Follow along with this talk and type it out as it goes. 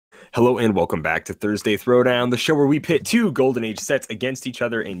Hello and welcome back to Thursday Throwdown, the show where we pit two Golden Age sets against each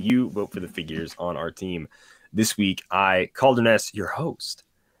other and you vote for the figures on our team. This week, I, Kalder and Simeon, your host,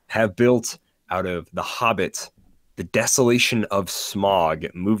 have built out of The Hobbit, the Desolation of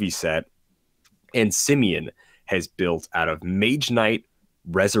Smaug movie set, and Simeon has built out of Mage Knight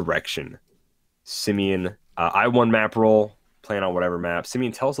Resurrection. Simeon, I won map roll, playing on whatever map.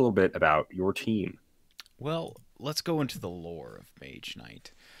 Simeon, tell us a little bit about your team. Well, let's go into the lore of Mage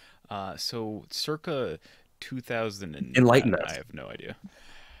Knight. So circa 2000 and Enlighten us. I have no idea.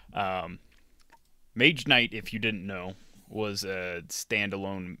 Mage Knight, if you didn't know, was a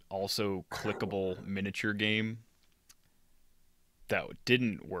standalone, also clickable miniature game that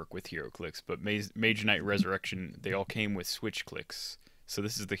didn't work with Heroclix, but Mage Knight Resurrection, they all came with Switch clicks. So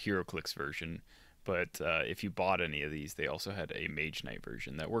this is the Heroclix version, but if you bought any of these, they also had a Mage Knight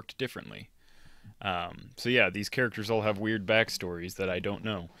version that worked differently. So yeah, these characters all have weird backstories that I don't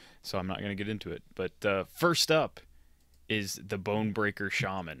know, so I'm not going to get into it. But first up is the Bonebreaker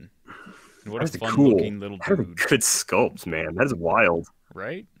Shaman. And what a fun-looking little dude. Good sculpt, man. That is wild.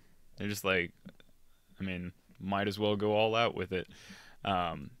 Right? They're just like, I mean, might as well go all out with it.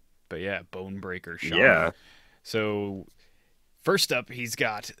 But yeah, Bonebreaker Shaman. Yeah. So first up, he's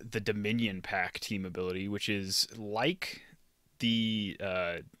got the Dominion Pack team ability, which is like the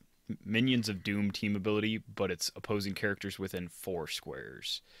Minions of Doom team ability, but it's opposing characters within 4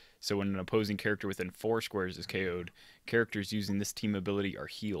 squares. So when an opposing character within 4 squares is KO'd, characters using this team ability are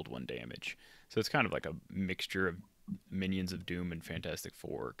healed 1 damage. So it's kind of like a mixture of Minions of Doom and Fantastic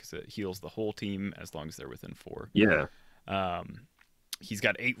Four, because it heals the whole team as long as they're within 4. Yeah. He's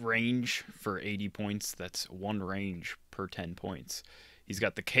got 8 range for 80 points. That's 1 range per 10 points. He's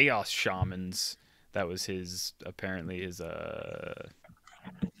got the Chaos Shamans. That was his, apparently his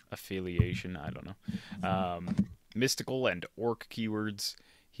affiliation, I don't know. Mystical and Orc keywords.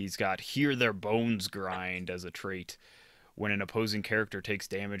 He's got Hear Their Bones Grind as a trait. When an opposing character takes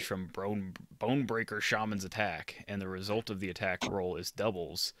damage from Bonebreaker Shaman's attack, and the result of the attack roll is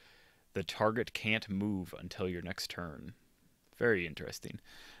doubles, the target can't move until your next turn. Very interesting.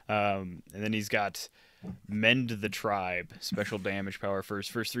 And then he's got Mend the Tribe. Special damage power for his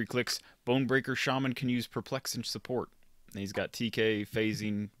first 3 clicks. Bonebreaker Shaman can use Perplex and Support. And he's got TK,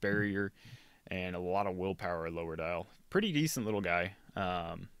 Phasing, Barrier, and a lot of willpower lower dial. Pretty decent little guy.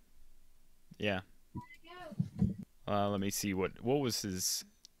 Yeah. Let me see what was his.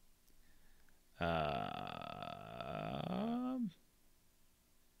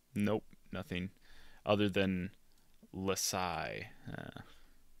 Nope, nothing other than Lasai.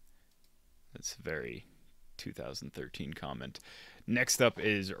 That's a very 2013 comment. Next up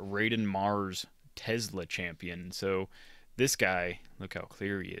is Raiden Mars, Tesla champion. So this guy, look how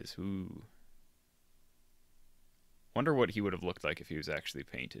clear he is. Ooh. Wonder what he would have looked like if he was actually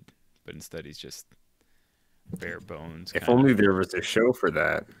painted. But instead he's just bare bones. If only there was a show for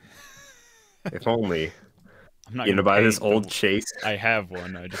that. If only. I'm not gonna buy this old Chase. I have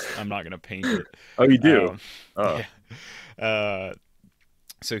one. I'm not gonna paint it. Oh, you do? Oh. Yeah.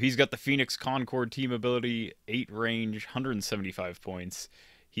 So he's got the Phoenix Concord team ability, 8 range, 175 points.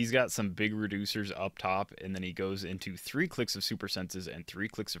 He's got some big reducers up top, and then he goes into 3 clicks of Super Senses and 3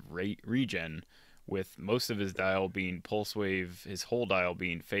 clicks of regen, with most of his dial being Pulse Wave, his whole dial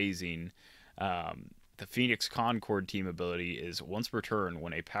being Phasing. The Phoenix Concord team ability is once per turn,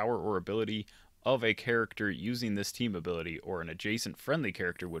 when a power or ability of a character using this team ability or an adjacent friendly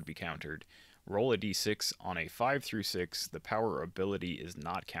character would be countered, roll a d6. On a 5 through 6, the power or ability is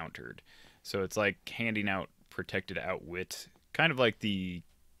not countered. So it's like handing out protected outwit, kind of like the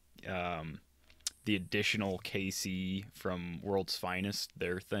additional KC from World's Finest,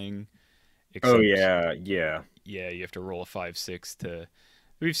 their thing. Except, oh yeah. Yeah, you have to roll a 5/6 to.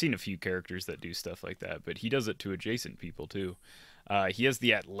 We've seen a few characters that do stuff like that, but he does it to adjacent people too. He has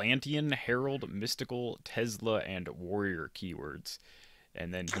the Atlantean, Herald, Mystical, Tesla, and Warrior keywords,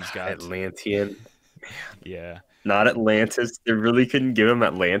 and then he's got Atlantean. Yeah. Not Atlantis. They really couldn't give him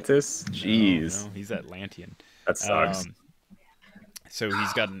Atlantis. Jeez. No, he's Atlantean. That sucks. So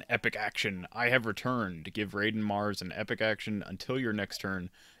he's got an epic action. I have returned to give Raiden Mars an epic action until your next turn.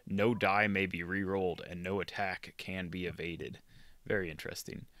 No die may be re-rolled, and no attack can be evaded. Very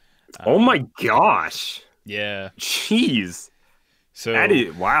interesting. Oh my gosh. Yeah. Jeez. So that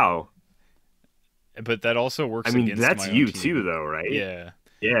is wow. But that also works. I mean, against that's my you own team. too, though, right? Yeah.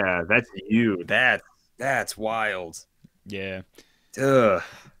 Yeah, that's you. That's wild. Yeah. Ugh.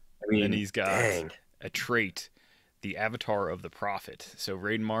 I mean, and he's got dang. a trait, the Avatar of the Prophet. So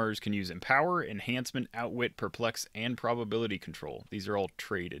Raiden Mars can use Empower, Enhancement, Outwit, Perplex, and Probability Control. These are all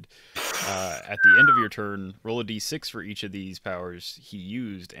traded. At the end of your turn, roll a d6 for each of these powers he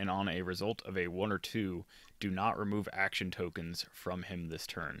used, and on a result of a 1 or 2, do not remove action tokens from him this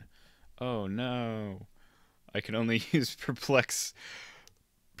turn. Oh no. I can only use Perplex,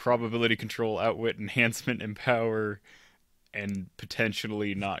 Probability Control, Outwit, Enhancement, Empower, and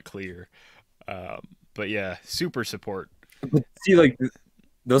potentially not clear. But yeah, super support. But see, like,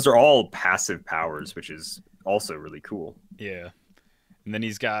 those are all passive powers, which is also really cool. Yeah. And then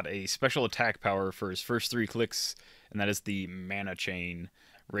he's got a special attack power for his first 3 clicks, and that is the Mana Chain.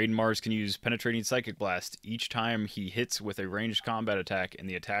 Raiden Mars can use Penetrating Psychic Blast. Each time he hits with a ranged combat attack and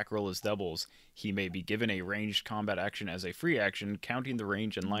the attack roll is doubles, he may be given a ranged combat action as a free action, counting the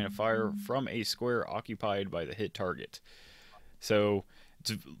range and line of fire from a square occupied by the hit target. So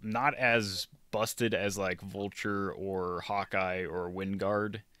it's not as busted as like Vulture or Hawkeye or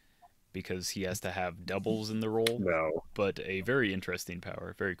Wingard, because he has to have doubles in the roll. No. But a very interesting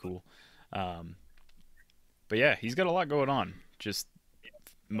power. Very cool. But yeah, he's got a lot going on. Just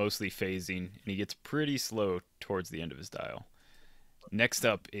mostly phasing, and he gets pretty slow towards the end of his dial. Next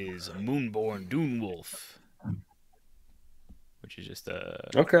up is Moonborn Doomwolf, which is just a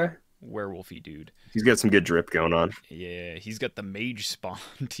werewolfy dude. He's got some good drip going on. Yeah, he's got the Mage Spawn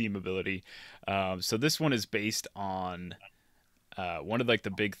team ability. So this one is based on one of like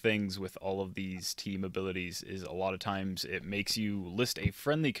the big things with all of these team abilities is a lot of times it makes you list a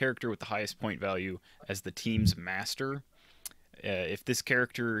friendly character with the highest point value as the team's master. If this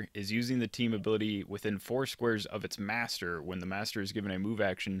character is using the team ability within 4 squares of its master, when the master is given a move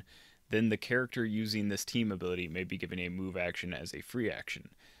action, then the character using this team ability may be given a move action as a free action,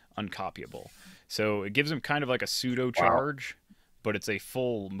 uncopyable. So it gives him kind of like a pseudo charge, but it's a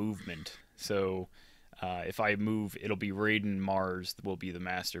full movement. So if I move, it'll be Raiden Mars will be the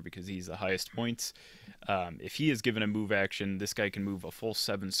master because he's the highest points. If he is given a move action, this guy can move a full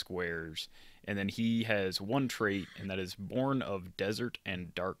 7 squares. And then he has one trait, and that is Born of Desert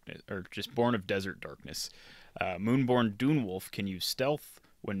and Darkness, or just Born of Desert Darkness. Moonborn Doomwolf can use Stealth.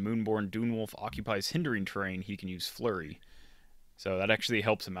 When Moonborn Doomwolf occupies hindering terrain, he can use Flurry. So that actually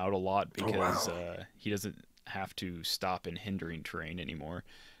helps him out a lot because he doesn't have to stop in hindering terrain anymore.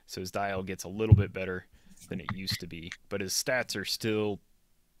 So his dial gets a little bit better than it used to be. But his stats are still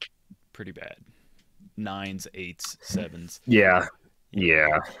pretty bad. 9s, 8s, 7s. Yeah.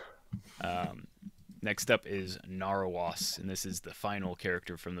 Next up is Narawas, and this is the final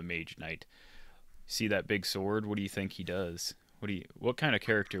character from the Mage Knight. See that big sword? What do you think he does? What kind of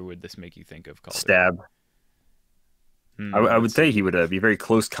character would this make you think of, Calder? Stab. I would say he would be very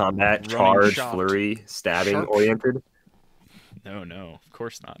close combat, charge, flurry, stabbing oriented. No, of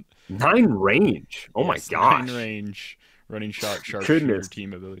course not. 9 range. Oh my gosh. 9 range, running shot, sharpshooter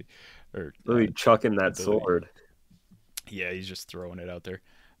team ability. Or really chucking that sword. Yeah, he's just throwing it out there.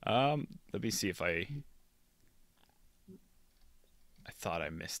 Let me see if I thought I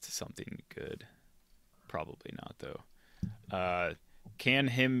missed something good. Probably not, though. Can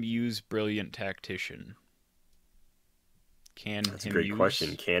him use Brilliant Tactician? That's a great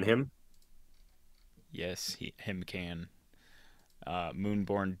question. Can him? Yes, him can.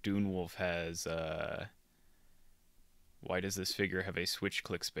 Moonborn Doomwolf has... why does this figure have a switch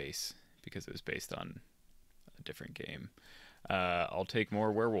click space? Because it was based on a different game. I'll take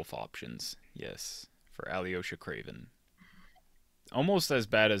more werewolf options. Yes, for Alyosha Craven. Almost as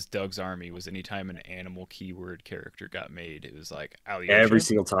bad as Doug's Army was anytime an animal keyword character got made. It was like Alyosha. Every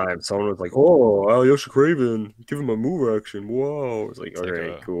single time someone was like, "Oh, Alyosha Craven, give him a move action." Whoa! It's like,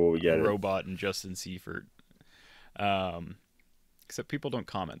 okay, cool, we get it. Robot and Justin Seifert. Except people don't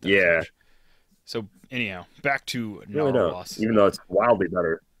comment that much. So anyhow, back to Narawas. Even though it's wildly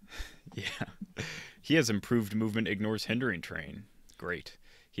better. Yeah. He has improved movement, ignores hindering terrain. Great.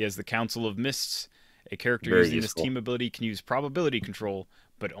 He has the Council of Mists. A character using this team ability can use probability control,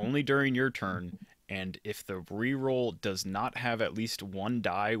 but only during your turn, and if the reroll does not have at least 1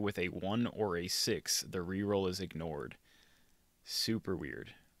 die with a 1 or a 6, the reroll is ignored. Super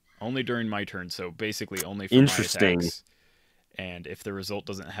weird. Only during my turn, so basically only for my attacks. And if the result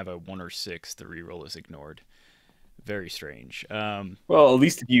doesn't have a 1 or 6, the reroll is ignored. Very strange. Well, at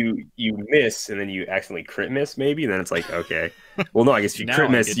least if you miss and then you accidentally crit miss, maybe, then it's like, okay. Well, no, I guess if you crit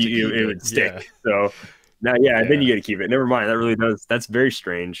miss, it would stick. Yeah. So now, then you get to keep it. Never mind. That really does. That's very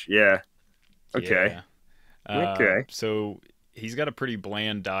strange. Yeah. Okay. Yeah. Okay. So he's got a pretty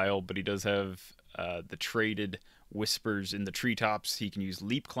bland dial, but he does have the traded Whispers in the Treetops. He can use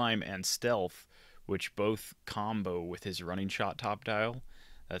Leap, Climb, and Stealth, which both combo with his running shot top dial.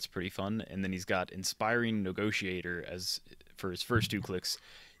 That's pretty fun. And then he's got Inspiring Negotiator as for his first 2 clicks.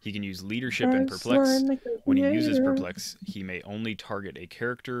 He can use Leadership and Perplex. When he uses Perplex, he may only target a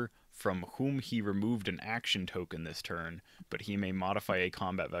character from whom he removed an action token this turn, but he may modify a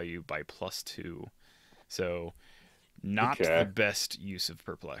combat value by +2. So, not the Okay. best use of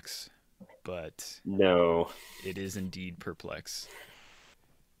Perplex, but No. it is indeed Perplex.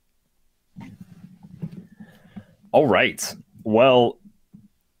 All right. Well,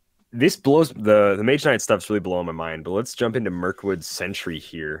 this blows the Mage Knight stuff's really blowing my mind, but let's jump into Mirkwood's Sentry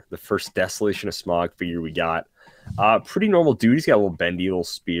here. The first Desolation of Smaug figure we got. Pretty normal dude. He's got a little bendy little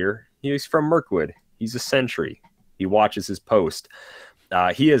spear. He's from Mirkwood. He's a sentry. He watches his post.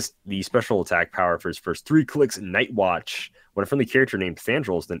 He has the special attack power for his first 3 clicks, Night Watch. When a friendly character named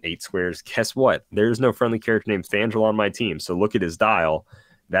Thandril is then 8 squares, guess what? There's no friendly character named Thandril on my team. So look at his dial.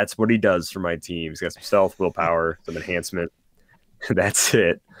 That's what he does for my team. He's got some stealth, willpower, some enhancement. That's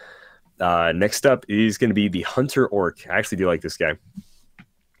it. Next up is going to be the Hunter Orc. I actually do like this guy.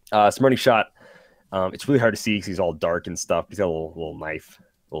 Some running shot. It's really hard to see because he's all dark and stuff. He's got a little knife,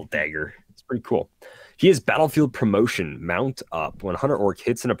 a little dagger. It's pretty cool. He has Battlefield Promotion, Mount Up. When Hunter Orc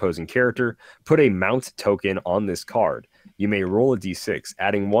hits an opposing character, put a mount token on this card. You may roll a d6,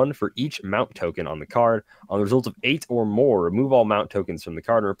 adding 1 for each mount token on the card. On the result of 8 or more, remove all mount tokens from the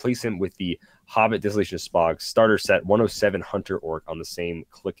card and replace him with the Hobbit Desolation of Smaug starter set 107 Hunter Orc on the same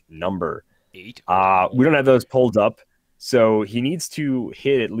click number. 8. We don't have those pulled up, so he needs to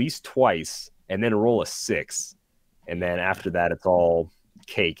hit at least twice and then roll a 6. And then after that, it's all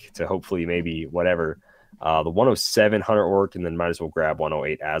cake to hopefully maybe whatever. The 107 Hunter Orc, and then might as well grab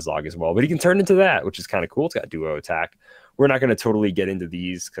 108 Azog as well. But he can turn into that, which is kind of cool. It's got duo attack. We're not going to totally get into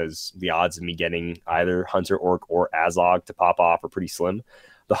these because the odds of me getting either Hunter Orc or Azog to pop off are pretty slim.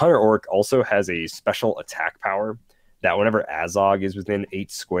 The Hunter Orc also has a special attack power that whenever Azog is within 8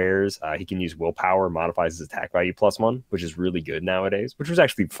 squares, he can use willpower, modifies his attack value +1, which is really good nowadays, which was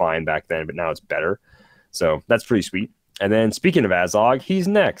actually fine back then, but now it's better. So that's pretty sweet. And then speaking of Azog, he's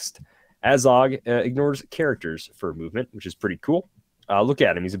next. Azog ignores characters for movement, which is pretty cool. Look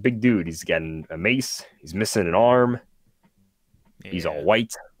at him. He's a big dude. He's got a mace. He's missing an arm. Yeah. He's all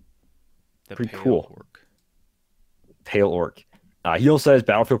white. Pretty cool. Orc. Pale Orc. He also has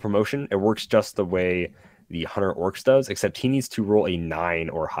Battlefield Promotion. It works just the way the Hunter Orcs does, except he needs to roll a 9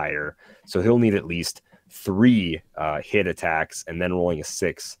 or higher. So he'll need at least 3 hit attacks and then rolling a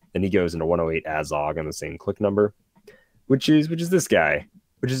 6. Then he goes into 108 Azog on the same click number, which is this guy,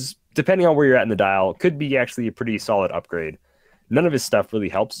 which is, depending on where you're at in the dial, could be actually a pretty solid upgrade. None of his stuff really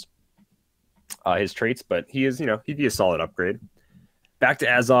helps his traits, but he is, he'd be a solid upgrade. Back to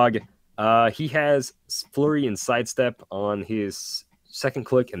Azog. He has Flurry and Sidestep on his second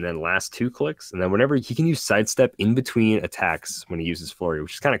click and then last 2 clicks. And then whenever he can use Sidestep in between attacks when he uses Flurry,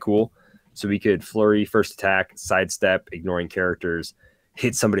 which is kind of cool. So we could Flurry first attack, Sidestep, ignoring characters,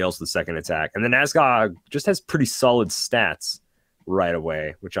 hit somebody else with the second attack. And then Azog just has pretty solid stats right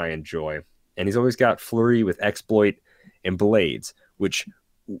away, which I enjoy. And he's always got Flurry with Exploit and Blades, which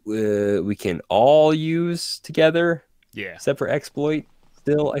we can all use together. Yeah. Except for Exploit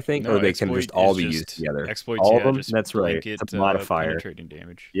still, I think. No, or they can just all be used together. Exploit, all yeah, of them? That's right. It's a modifier. Penetrating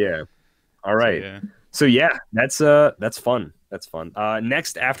damage. Yeah. All right. So yeah, that's fun. That's fun.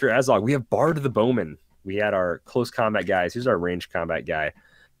 Next, after Azog, we have Bard the Bowman. We had our close combat guys. Here's our range combat guy.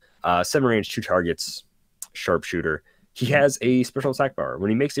 7 range, 2 targets, sharpshooter. He has a special attack power. When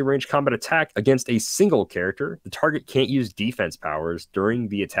he makes a ranged combat attack against a single character, the target can't use defense powers during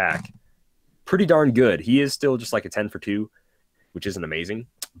the attack. Pretty darn good. He is still just like a 10 for 2, which isn't amazing,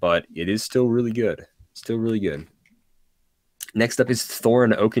 but it is still really good. Still really good. Next up is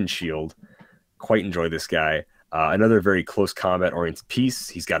Thorin Oakenshield. Quite enjoy this guy. Another very close combat oriented piece.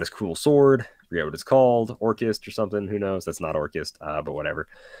 He's got his cool sword. Forget what it's called. Orchist or something. Who knows? That's not Orchist, but whatever.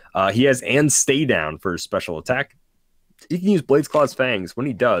 He has and Stay Down for his special attack. He can use Blades, Claws, Fangs. When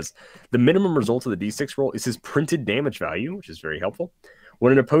he does, the minimum result of the D6 roll is his printed damage value, which is very helpful.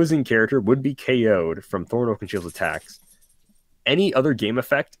 When an opposing character would be KO'd from Thorin Oakenshield's attacks, any other game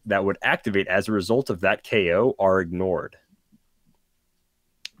effect that would activate as a result of that KO are ignored.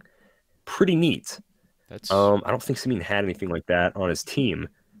 Pretty neat. That's I don't think Simeon had anything like that on his team.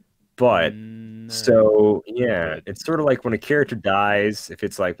 But so yeah, it's sort of like when a character dies, if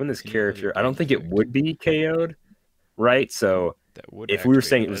it's like when this character, I don't think it would be KO'd, right? So if we were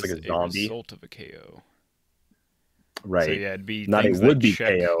saying it was like a zombie, result of a KO, right? So yeah, it'd be not a would be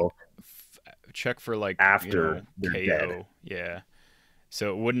KO. Check for like after KO, dead. Yeah.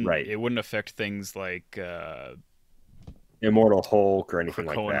 So it wouldn't affect things like Immortal Hulk or anything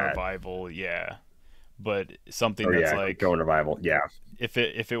like Krakoan that. Revival, yeah. But something that's like Krakoan Revival, yeah. If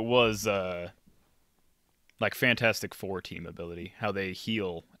it was like Fantastic Four team ability, how they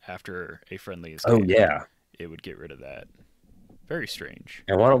heal after a friendly is KO'd, yeah, it would get rid of that. Very strange.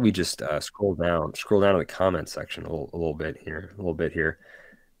 And why don't we just scroll down to the comment section a little bit here.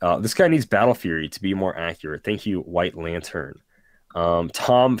 This guy needs Battle Fury to be more accurate. Thank you, White Lantern. Tom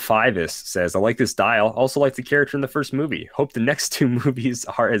Fivis says, I like this dial. Also like the character in the first movie. Hope the next 2 movies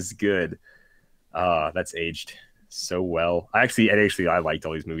are as good. That's aged so well. I liked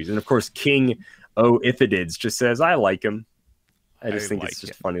all these movies. And of course, King O Ithodids just says, I like him. I just think it's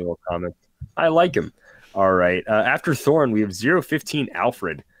just a funny little comment. I like him. All right. After Thorn, we have 015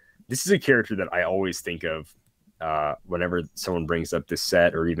 Alfred. This is a character that I always think of whenever someone brings up this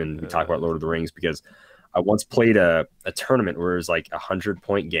set, or even we talk about Lord of the Rings, because I once played a tournament where it was like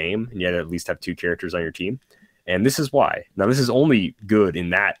 100-point game, and you had to at least have 2 characters on your team. And this is why. Now, this is only good in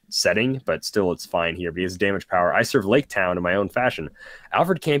that setting, but still it's fine here. Because damage power, I serve Lake Town in my own fashion.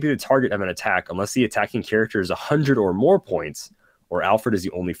 Alfred can't be the target of an attack unless the attacking character is 100 or more points, or Alfred is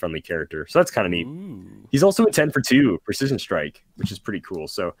the only friendly character. So that's kind of neat. Ooh. He's also a 10 for 2 Precision Strike, which is pretty cool.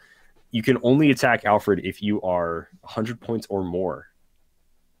 So you can only attack Alfred if you are 100 points or more.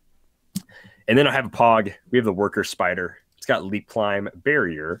 And then I have a Pog. We have the Worker Spider. It's got Leap Climb,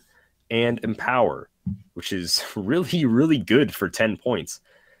 Barrier, and Empower, which is really, really good for 10 points.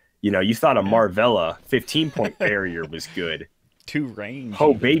 You know, you thought a Marvella 15-point barrier was good. 2 range.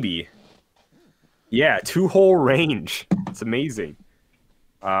 Oh, baby. Yeah, 2 whole range. It's amazing.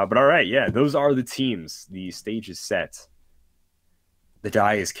 But all right, yeah, those are the teams. The stage is set. The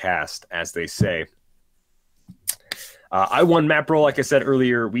die is cast, as they say. I won map roll, like I said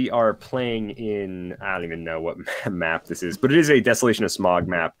earlier. We are playing in, I don't even know what map this is, but it is a Desolation of Smaug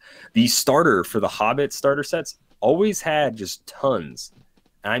map. The starter for the Hobbit starter sets always had just tons.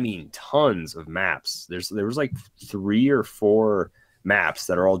 I mean, tons of maps. There was like 3 or 4 maps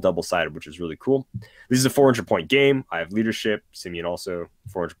that are all double-sided, which is really cool. This is a 400-point game. I have leadership. Simeon also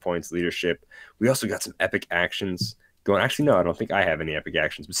 400 points, leadership. We also got some epic actions going. Actually, no, I don't think I have any epic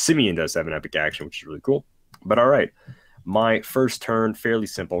actions, but Simeon does have an epic action, which is really cool. But all right. My first turn, fairly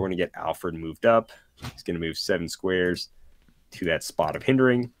simple. We're going to get Alfred moved up. He's going to move 7 squares to that spot of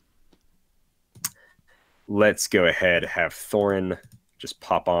hindering. Let's go ahead, have Thorin just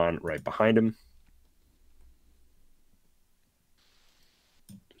pop on right behind him.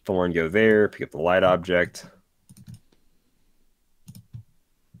 Thorin go there, pick up the light object.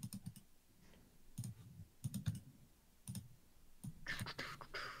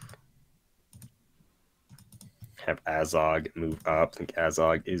 Have Azog move up. I think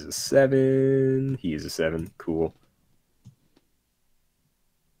Azog is a 7. He is a 7. Cool.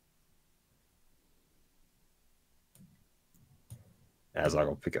 Azog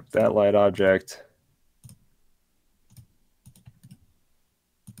will pick up that light object.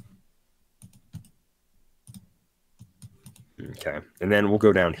 Okay. And then we'll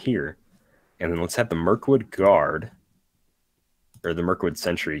go down here. And then let's have the Mirkwood Guard, or the Mirkwood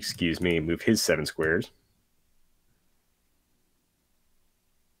Sentry, excuse me, move his 7 squares.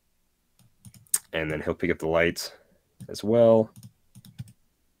 And then he'll pick up the lights as well.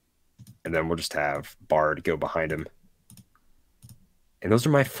 And then we'll just have Bard go behind him. And those are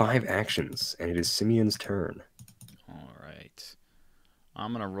my 5 actions. And it is Simeon's turn. All right.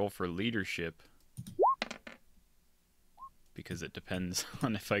 I'm going to roll for leadership, because it depends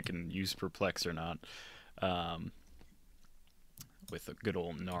on if I can use Perplex or not. With a good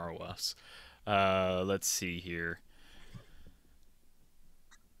old Narwas. Let's see here.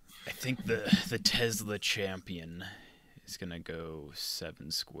 I think the Tesla champion is going to go 7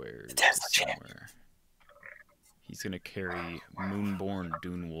 squares somewhere. He's going to carry Moonborn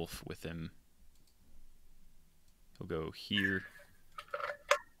Dunewolf with him. He'll go here,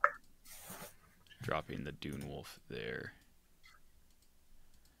 dropping the Dunewolf there.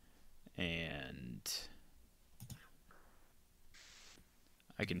 And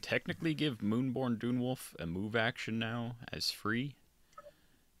I can technically give Moonborn Dunewolf a move action now as free,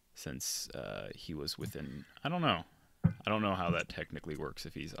 since he was within... I don't know how that technically works,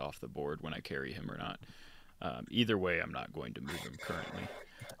 if he's off the board when I carry him or not. Either way, I'm not going to move him currently.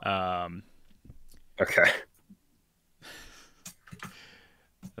 Okay.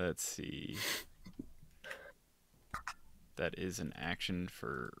 Let's see. That is an action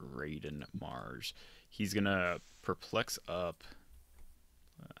for Raiden Mars. He's going to perplex up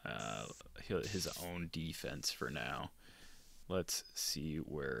his own defense for now. Let's see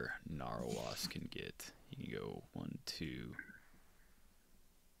where Narwas can get. He can go 1, 2.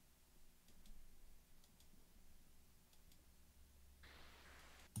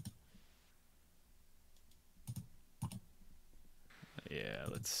 Yeah,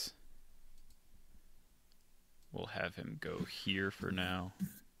 we'll have him go here for now.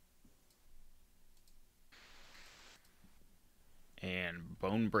 And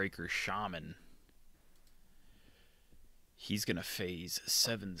Bonebreaker Shaman. He's going to phase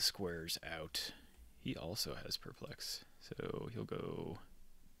 7 squares out. He also has Perplex. So he'll go...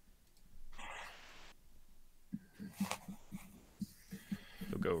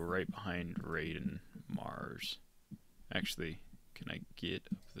 He'll go right behind Raiden Mars. Actually, can I get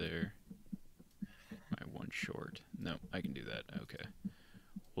up there? My one short. No, I can do that. Okay.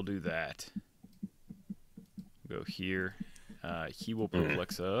 We'll do that. Go here. He will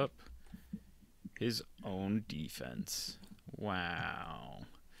Perplex up his own defense. Wow.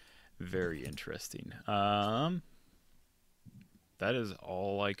 Very interesting. That is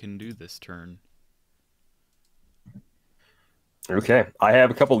all I can do this turn. Okay. I have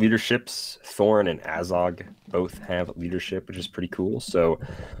a couple leaderships. Thorin and Azog both have leadership, which is pretty cool. So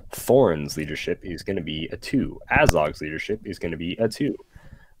Thorin's leadership is going to be a 2. Azog's leadership is going to be a 2.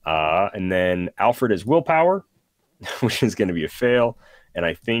 And then Alfred has willpower, which is going to be a fail. And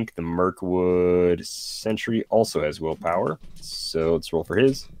I think the Mirkwood Sentry also has willpower. So let's roll for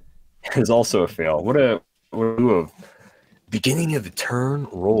his. It's also a fail. What a duo of beginning of the turn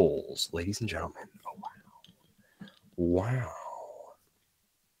rolls, ladies and gentlemen. Oh, wow. Wow.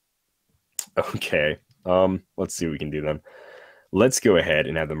 Okay. Let's see what we can do then. Let's go ahead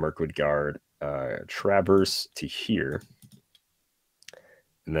and have the Mirkwood Guard traverse to here.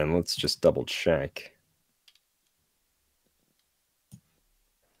 And then let's just double check.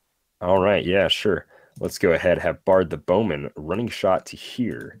 All right, yeah, sure. Let's go ahead and have Bard the Bowman running shot to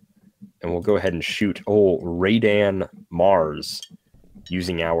here. And we'll go ahead and shoot Raydan Mars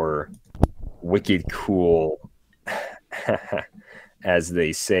using our wicked cool, as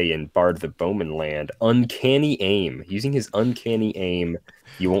they say in Bard the Bowman land, uncanny aim. Using his uncanny aim,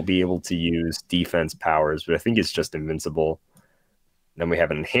 you won't be able to use defense powers, but I think it's just invincible. Then we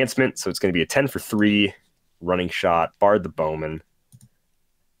have an enhancement, so it's going to be a 10 for 3 running shot, Bard the Bowman.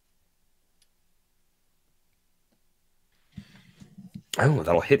 Oh,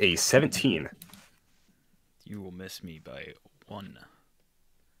 that'll hit a 17. You will miss me by 1.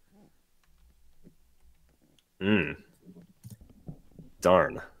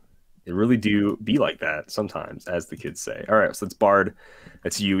 Darn. It really do be like that sometimes, as the kids say. All right, so that's Bard.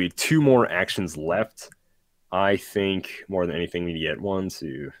 That's you. We have 2 more actions left. I think more than anything we need to get 1,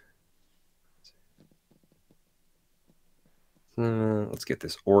 2. Let's get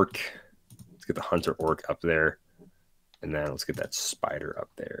this orc. Let's get the hunter orc up there. And then let's get that spider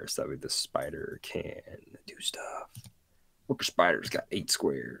up there so that way the spider can do stuff. Orc spider's got 8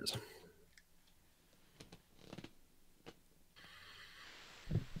 squares.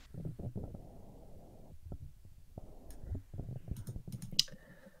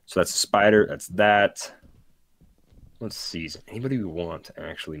 So that's a spider. That's that. Let's see. Is anybody we want to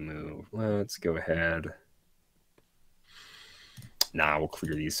actually move? Let's go ahead. Nah, we'll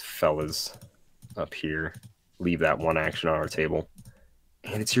clear these fellas up here. Leave that 1 action on our table.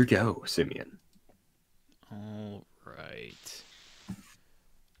 And it's your go, Simeon. All right.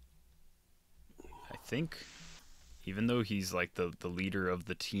 I think, even though he's like the leader of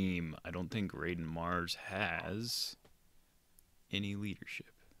the team, I don't think Raiden Mars has any leadership.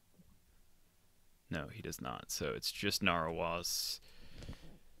 No, he does not. So it's just Narawas.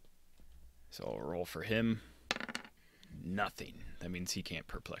 So I'll roll for him. Nothing. That means he can't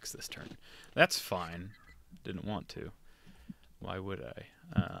perplex this turn. That's fine. Didn't want to. Why would I?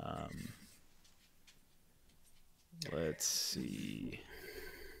 Let's see.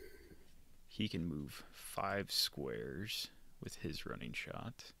 He can move 5 squares with his running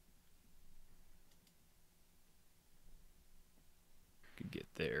shot. Could get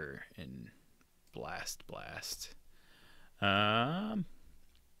there and blast. So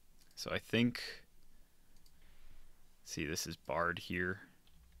I think, see, this is Bard here.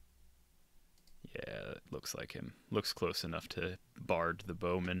 Yeah, it looks like him. Looks close enough to Bard the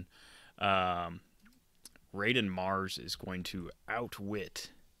Bowman. Raiden Mars is going to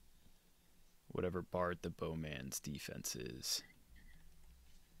outwit whatever Bard the Bowman's defense is.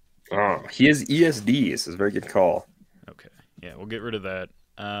 Oh, he has ESD. This is a very good call. Okay. Yeah, we'll get rid of that.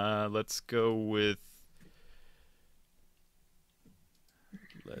 Let's go with...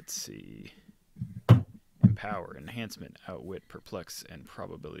 Let's see. Empower, Enhancement, Outwit, Perplex, and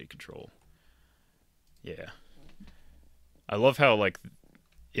Probability Control. Yeah. I love how, like,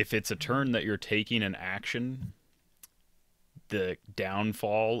 if it's a turn that you're taking an action, the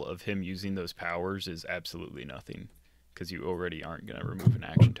downfall of him using those powers is absolutely nothing, because you already aren't going to remove an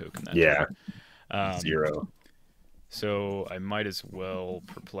action token that turn. 0. So I might as well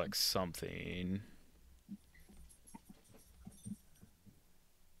perplex something.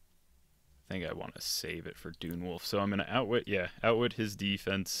 I think I want to save it for Dune Wolf. So I'm going to outwit his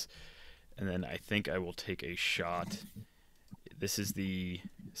defense. And then I think I will take a shot. This is the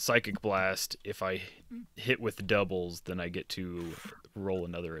Psychic Blast. If I hit with doubles, then I get to roll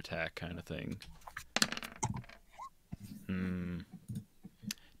another attack kind of thing.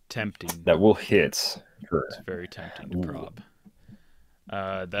 Tempting. That will hit. Sure. It's very tempting to prob.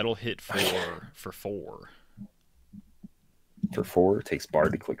 That'll hit for 4. For 4, it takes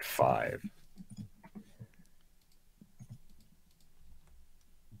Bard to click 5.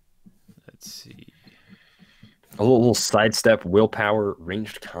 Let's see. A little sidestep, willpower,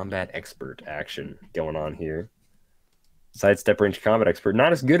 ranged combat expert action going on here. Sidestep, ranged combat expert.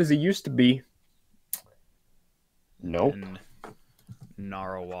 Not as good as it used to be. Nope. And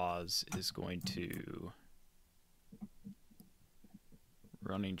Narawaz is going to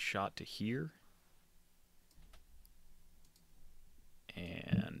running shot to here.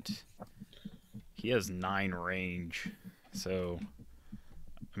 And he has 9 range. So,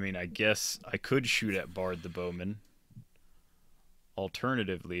 I mean, I guess I could shoot at Bard the Bowman.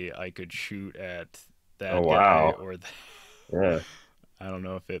 Alternatively, I could shoot at that guy or that. Yeah. I don't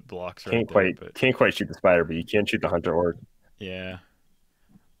know if it blocks can't quite shoot the spider, but you can shoot the hunter orc. Yeah.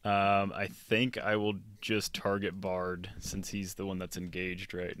 I think I will just target Bard since he's the one that's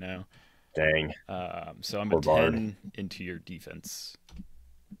engaged right now. Dang. So I'm a 10 into your defense.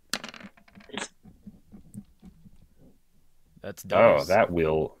 That's doubles. Oh, that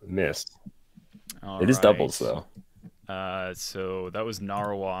will miss. All it is right. doubles, though. So that was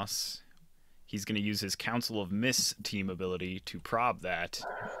Narawas. He's going to use his Council of Miss team ability to prob that.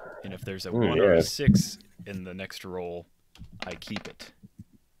 And if there's a 1 or a 6 in the next roll, I keep it.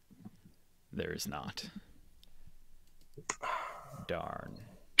 There is not. Darn.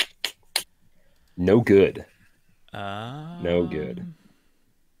 No good. No good.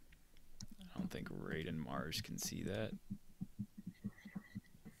 I don't think Raiden Mars can see that.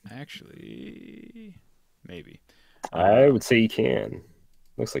 Actually, maybe. I would say you can.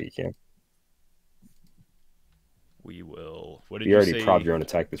 Looks like you can. We will. What did you already say? Probbed your own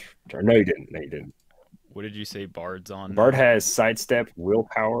attack this turn. No, you didn't. No, you didn't. What did you say Bard's on? Bard has sidestep,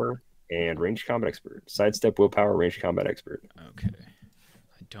 willpower, and ranged combat expert. Sidestep, willpower, ranged combat expert. Okay.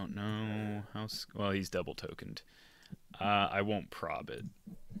 I don't know how. Well, he's double tokened. I won't prob it.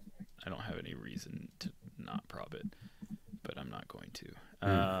 I don't have any reason to not prob it, but I'm not going to.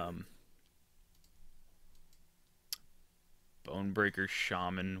 Bonebreaker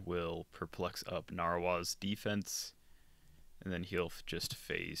Shaman will perplex up Narwhal's defense, and then he'll just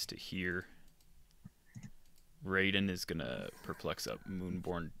phase to here. Raiden is going to perplex up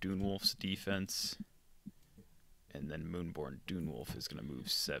Moonborn Dunewolf's defense, and then Moonborn Dunewolf is going to move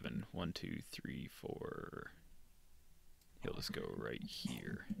 7. 1, 2, 3, 4. He'll just go right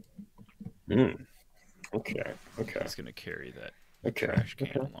here. Okay. He's going to carry that trash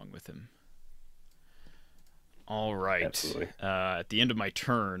can along with him. All right. Absolutely. At the end of my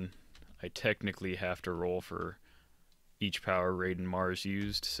turn, I technically have to roll for each power Raiden Mars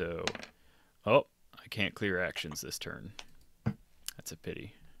used, so... Oh, I can't clear actions this turn. That's a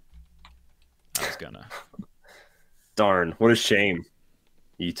pity. I was gonna. Darn, what a shame.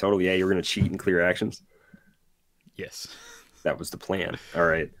 You were gonna cheat and clear actions? Yes. That was the plan. All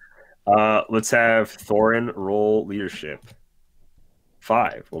right. Let's have Thorin roll leadership.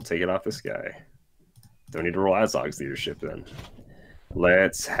 5. We'll take it off this guy. Don't need to roll Azog's leadership then.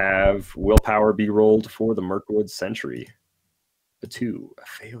 Let's have willpower be rolled for the Mirkwood Sentry. A 2. A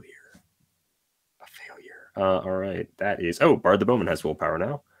failure. All right. That is... Oh, Bard the Bowman has willpower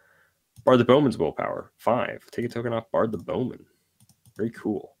now. Bard the Bowman's willpower. 5. Take a token off Bard the Bowman. Very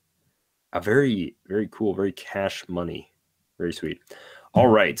cool. A very, very cool, very cash money. Very sweet. All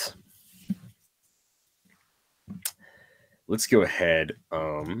right. Let's go ahead.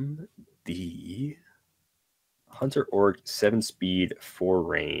 The Hunter Orc 7 speed, 4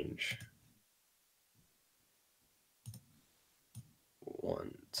 range.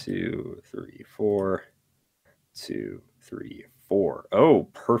 1, 2, 3, 4. 2, 3, 4. Oh,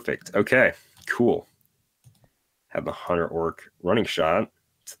 perfect. Okay, cool. Have the Hunter Orc running shot.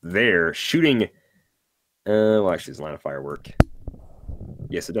 It's there. Shooting. Well, actually, it's line of fire work.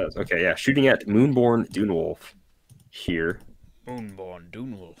 Yes, it does. Okay, yeah. Shooting at Moonborn Dunewolf here. Moonborn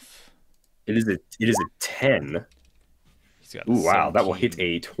Dunewolf. It is a 10. He's got Ooh, wow. That will hit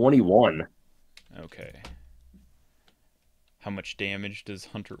a 21. Okay. How much damage does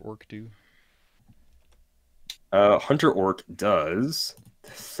Hunter Orc do? Hunter Orc does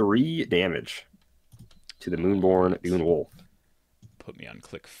 3 damage to the Moonborn Dunewolf. Put me on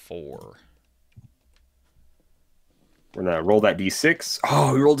click 4. We're gonna roll that d6.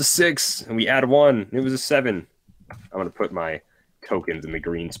 Oh, we rolled a 6 and we add 1. It was a 7. I'm gonna put my tokens in the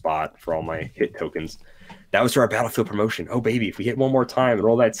green spot for all my hit tokens. That was for our battlefield promotion. Oh baby, if we hit one more time and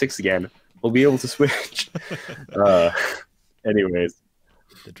roll that 6 again, we'll be able to switch. Anyways,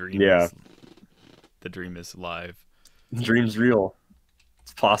 the dream is live. The dream's real.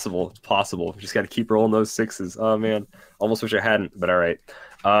 It's possible. It's possible. Just got to keep rolling those 6s. Oh man, almost wish I hadn't, but all right.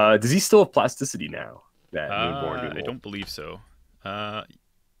 Does he still have plasticity now? That Moonborn I don't believe so.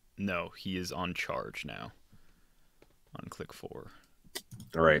 No, he is on charge now. On click 4.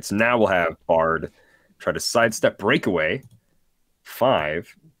 All right, so now we'll have Bard try to sidestep breakaway.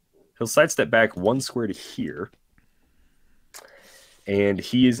 5. He'll sidestep back 1 square to here. And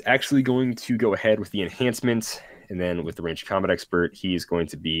he is actually going to go ahead with the enhancement. And then with the ranged combat expert, he is going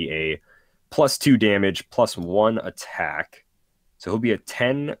to be a +2 damage, +1 attack. So he'll be a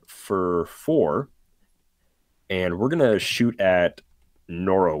 10 for 4. And we're going to shoot at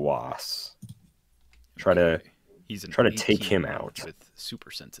Norowas. Try to take him out. With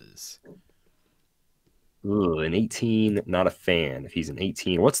super senses. Ooh, an 18, not a fan. If he's an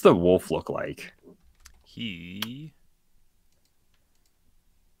 18, what's the wolf look like? He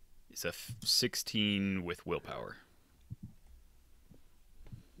is a 16 with willpower.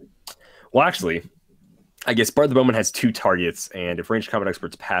 Well, actually, I guess Bard the Bowman has 2 targets, and if ranged combat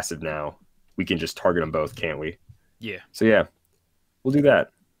expert's passive now, we can just target them both, can't we? Yeah. So yeah, we'll do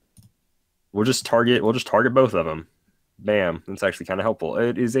that. We'll just target both of them. Bam. That's actually kind of helpful.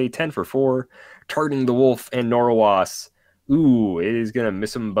 It is a 10 for 4, targeting the wolf and Norowas. Ooh, it is gonna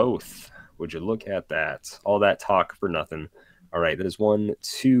miss them both. Would you look at that? All that talk for nothing. All right, that is 1,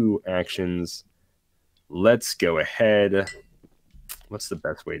 2 actions. Let's go ahead. What's the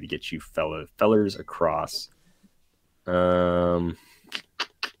best way to get you fellers across? 1,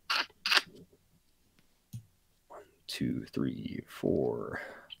 2, 3, 4,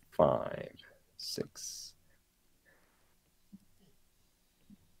 5, 6.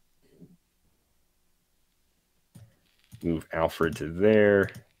 Move Alfred to there.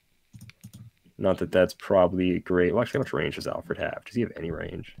 Not that that's probably great. Well, actually, how much range does Alfred have? Does he have any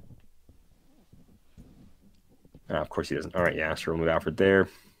range? Of course he doesn't. All right, yeah, so we'll move Alfred there.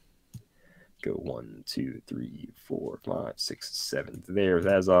 Go 1, 2, 3, 4, 5, 6, 7 there with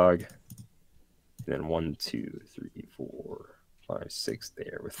Azog. And then 1, 2, 3, 4, 5, 6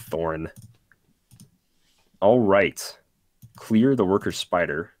 there with Thorn. All right. Clear the Worker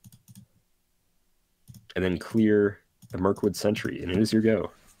Spider. And then clear the Mirkwood Sentry. And it is your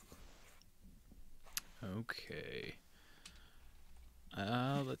go. Okay.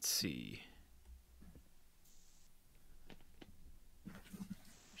 Let's see.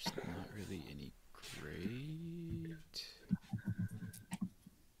 There's not really any great.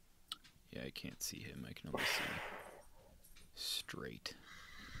 Yeah, I can't see him. I can only see straight.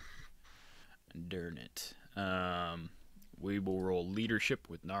 Darn it. We will roll leadership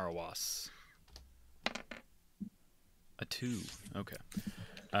with Narawas. A 2. Okay.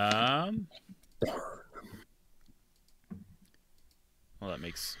 Well, that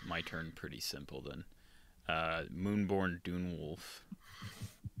makes my turn pretty simple then. Moonborn Dunewolf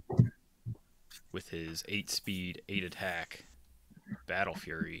with his 8 speed, 8 attack, Battle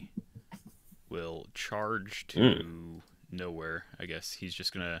Fury will charge to nowhere. I guess he's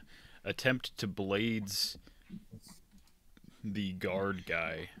just gonna attempt to blades the guard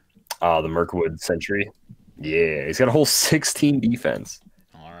guy. The Mirkwood Sentry. Yeah, he's got a whole 16 defense.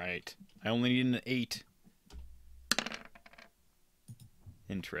 All right. I only need an 8.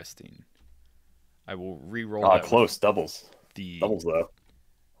 Interesting. I will re-roll that. Close. Doubles. Doubles, though.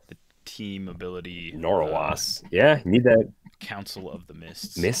 The team ability. Norowas. Yeah, you need that. Council of the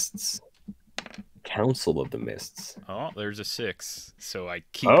Mists. Mists. Council of the Mists. Oh, there's a 6. So I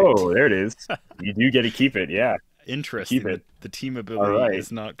keep it. Oh, there it is. You do get to keep it, yeah. Interesting. Keep it. The team ability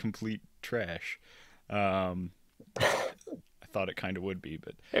is not complete trash. I thought it kind of would be,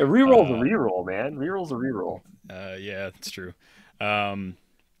 but hey, reroll's a reroll, man. Reroll's a reroll. Yeah, that's true.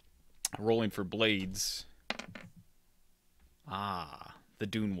 Rolling for blades. The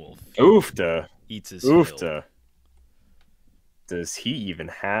Dune Wolf. Oofta. Eats his Oofta. fill. Does he even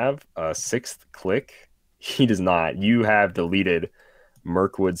have a 6th click? He does not. You have deleted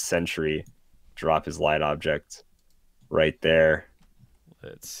Mirkwood Sentry. Drop his light object right there.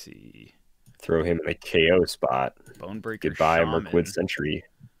 Let's see. Throw him in the KO spot. Bonebreaker Goodbye, Shaman Mirkwood Sentry.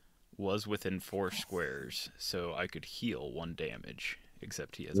 was within 4 squares, so I could heal 1 damage,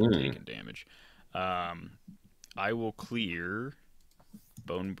 except he hasn't taken damage. I will clear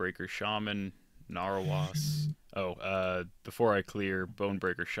Bonebreaker Shaman, Narawas. Before I clear,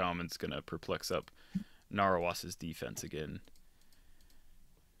 Bonebreaker Shaman's gonna perplex up Narawas's defense again.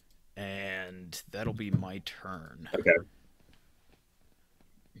 And that'll be my turn. Okay.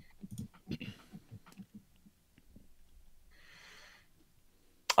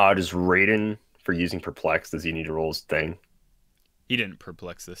 Does Raiden, for using Perplex, does he need to roll his thing? He didn't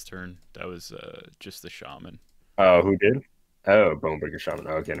perplex this turn. That was just the shaman. Oh, who did? Oh, Bonebreaker Shaman.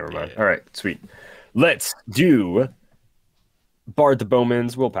 Okay, never mind. Yeah. All right, sweet. Let's do Bard the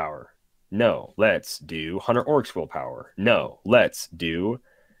Bowman's Willpower. No. Let's do Hunter Orc's Willpower. No. Let's do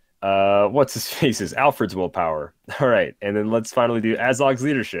what's his face's Alfred's Willpower. All right, and then let's finally do Azog's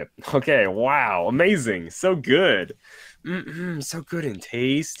Leadership. Okay, wow, amazing, so good. So good and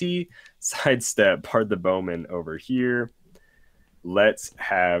tasty. Sidestep Bard the Bowman over here. Let's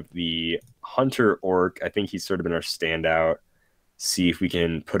have the Hunter Orc. I think he's sort of been our standout. See if we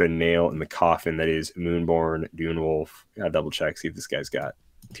can put a nail in the coffin that is Moonborn Dunewolf. Gotta double check, see if this guy's got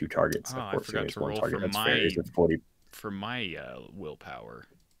 2 targets. Oh, Of course, I forgot to roll for my willpower.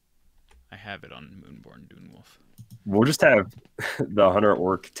 I have it on Moonborn Dunewolf. We'll just have the Hunter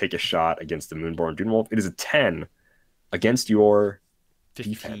Orc take a shot against the Moonborn Dunewolf. It is a 10 against your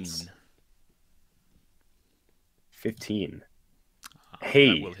 15. defense. 15.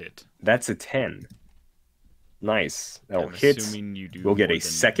 Hey, that will hit. That's a 10. Nice. That'll I'm hit. assuming you do We'll get more a than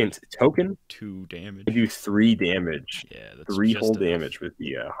second token. 2 damage. We do 3 damage. Yeah, that's 3 just whole enough. damage with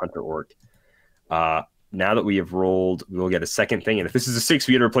the Hunter Orc. Now that we have rolled, we'll get a second thing. And if this is a 6,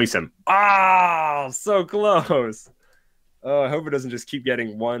 we get to replace him. Ah, so close. Oh, I hope it doesn't just keep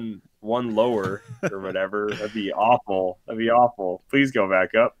getting one lower or whatever. That'd be awful. That'd be awful. Please go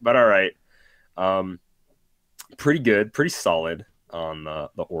back up. But all right. Pretty good. Pretty solid on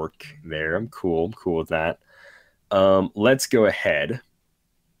the orc there. I'm cool with that. Let's go ahead.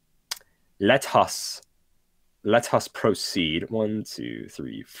 Let us proceed. 1, 2,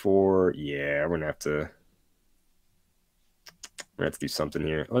 3, 4. Yeah, we're gonna have to do something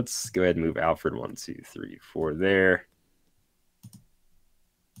here. Let's go ahead and move Alfred 1, 2, 3, 4 there.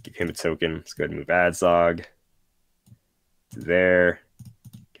 Give him a token. Let's go ahead and move Adzog to there.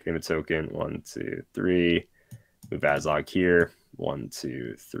 Give him a token. 1, 2, 3. Move Adzog here. 1,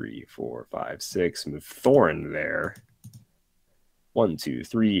 2, 3, 4, 5, 6. Move Thorin there. 1, 2,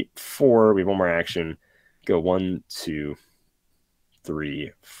 3, 4. We have one more action. Go 1, 2,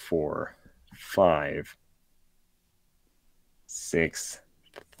 3, 4, 5, 6,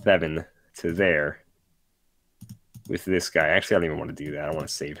 7 to there. With this guy. Actually, I don't even want to do that. I want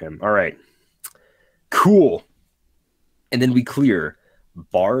to save him. All right. Cool. And then we clear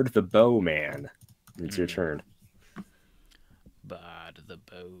Bard the Bowman. It's your turn. Bard the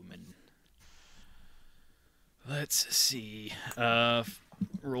Bowman. Let's see.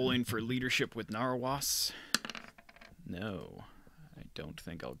 Rolling for leadership with Narawas. No, I don't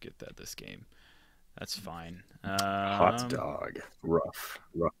think I'll get that this game. That's fine. Hot dog. Rough.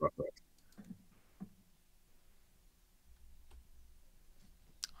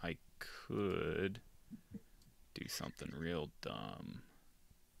 I could do something real dumb.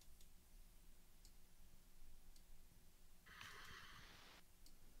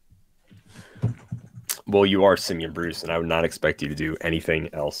 Well, you are Simeon Bruce, and I would not expect you to do anything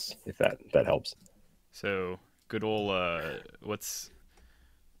else if that helps. So, good old what's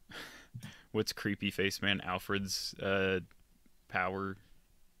creepy face man Alfred's power?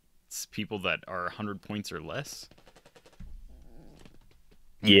 It's people that are 100 points or less.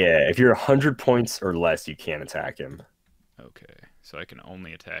 Yeah, if you're 100 points or less, you can't attack him. Okay, so I can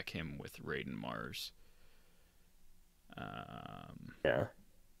only attack him with Raiden Mars. Yeah.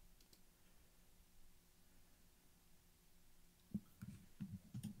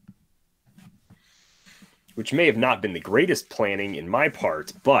 Which may have not been the greatest planning in my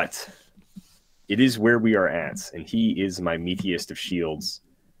part, but it is where we are at, and he is my meatiest of shields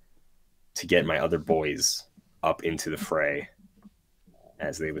to get my other boys up into the fray,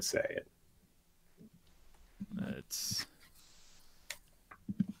 as they would say it. That's...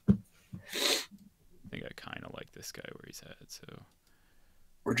 I think I kind of like this guy where he's at, so...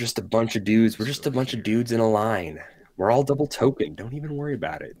 We're just a bunch of dudes. We're just a bunch of dudes in a line. We're all double token. Don't even worry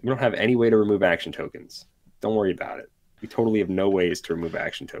about it. We don't have any way to remove action tokens. Don't worry about it. We totally have no ways to remove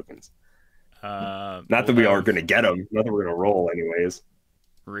action tokens. Not that we are going to get them. Not that we're going to roll anyways.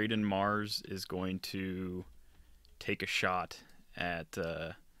 Raiden Mars is going to take a shot at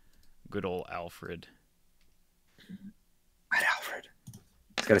good old Alfred. Right, Alfred.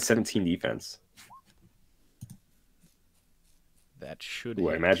 He's got a 17 defense. That should Ooh,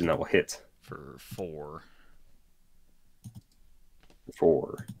 I imagine that will hit. For 4.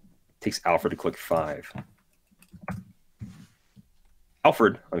 4. Takes Alfred to click 5.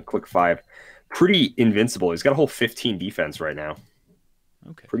 Alfred on click 5 pretty invincible. He's got a whole 15 defense right now.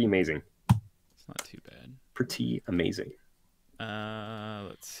 Okay. Pretty amazing. It's not too bad. Pretty amazing.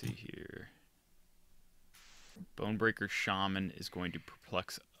 Let's see here. Bonebreaker Shaman is going to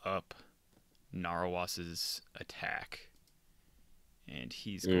perplex up Narwas's attack. And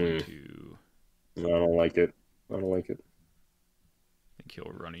he's going to... I don't like it. I don't like it. I think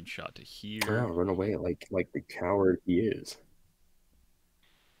he'll running shot to here. Oh, run away like the coward he is.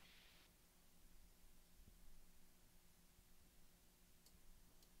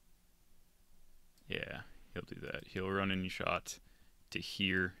 Yeah, he'll do that. He'll run in shot to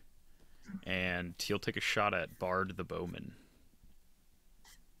here. And he'll take a shot at Bard the Bowman.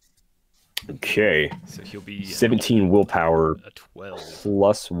 Okay. So he'll be 17 willpower a 12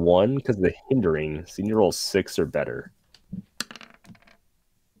 +1 because of the hindering. So you need to roll 6 or better.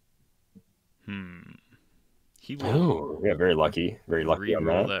 He will. Oh, yeah, very lucky. Very lucky on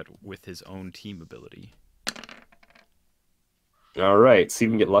Reroll that. that with his own team ability. All right, see if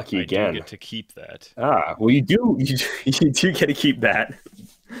we can get lucky again. I do get to keep that. Ah, well, you do get to keep that.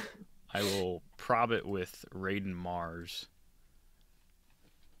 I will prob it with Raiden Mars.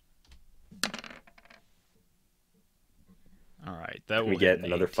 All right, that will we get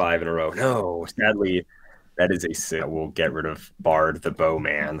another 5 in a row. No, sadly, that is a 6. We'll get rid of Bard the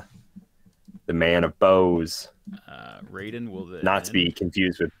Bowman, the man of bows. Raiden will then... Not to be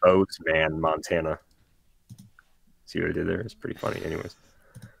confused with Boatman, Montana. See what I did there? It's pretty funny, anyways.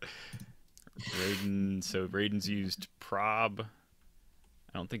 Raiden. So Raiden's used prob.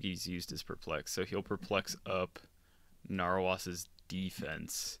 I don't think he's used his perplex, so he'll perplex up Narwas's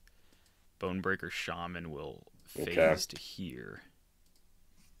defense. Bonebreaker Shaman will phase to here.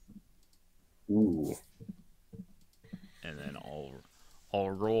 Ooh. And then I'll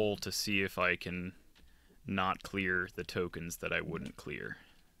roll to see if I can not clear the tokens that I wouldn't clear.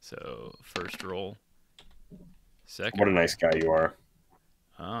 So first roll. Second. What a nice guy you are.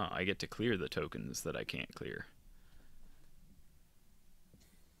 Ah, I get to clear the tokens that I can't clear.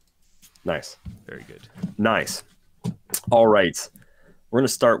 Nice. Very good. Nice. All right. We're going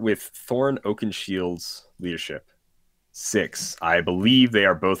to start with Thorn Oakenshield's leadership. 6. I believe they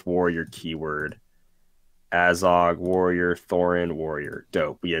are both warrior keyword. Azog, warrior. Thorin, warrior.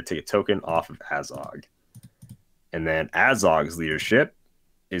 Dope. We had to take a token off of Azog. And then Azog's leadership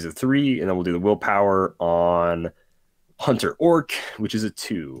is a 3. And then we'll do the willpower on Hunter Orc, which is a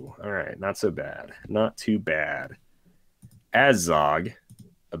 2. All right. Not so bad. Not too bad. Azog,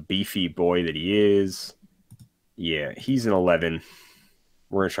 a beefy boy that he is. Yeah, he's an 11.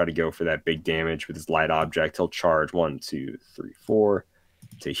 We're going to try to go for that big damage with his light object. He'll charge 1, 2, 3, 4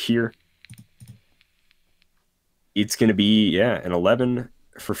 to here. It's going to be, yeah, an 11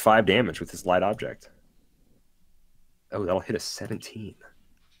 for 5 damage with his light object. Oh, that'll hit a 17.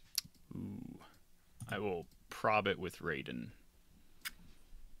 Ooh. I will prob it with Raiden.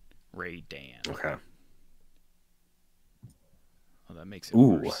 Raydan. Okay. Oh, that makes it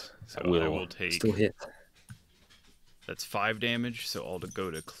Ooh, worse. So will I will take... still hit. That's 5 damage, so I'll go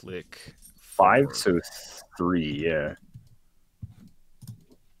to click 5, 4. so 3, yeah.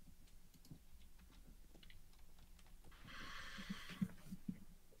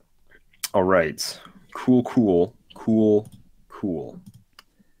 All right. Cool.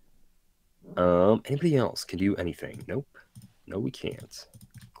 Anybody else can do anything? Nope. No, we can't.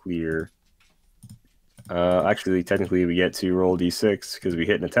 Clear. Actually, technically, we get to roll d6 because we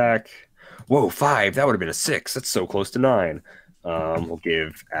hit an attack. Whoa, 5. That would have been a 6. That's so close to 9. We'll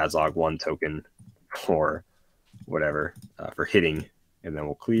give Azog 1 token for whatever, for hitting, and then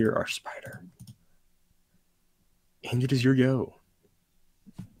we'll clear our spider. And it is your go.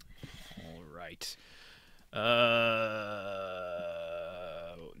 All right.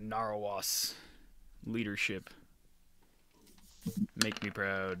 Narwas. Leadership. Make me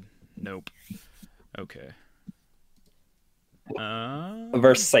proud. Nope. Okay.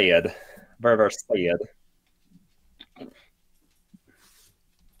 Versailles. Versailles.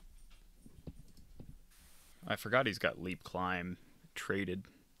 I forgot he's got leap climb traded,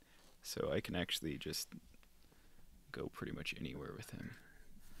 so I can actually just go pretty much anywhere with him.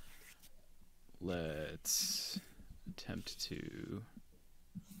 Let's attempt to...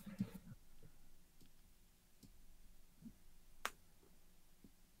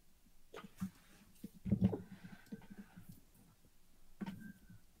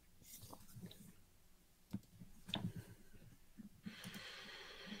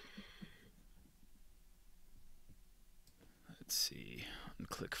 Let's see. On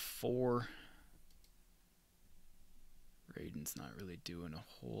click 4. Raiden's not really doing a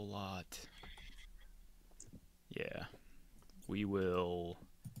whole lot. Yeah. We will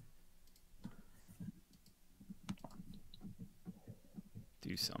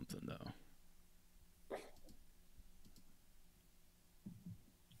do something, though.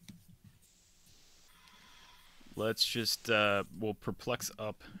 Let's just, we'll perplex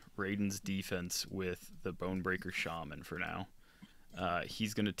up Raiden's defense with the Bonebreaker Shaman for now.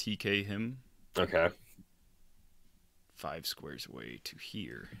 He's going to TK him. Okay. 5 squares away to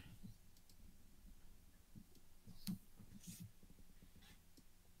here.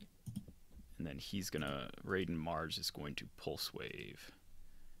 And then he's going to, Raiden Mars is going to Pulse Wave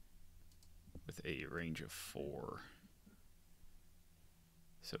with a range of 4.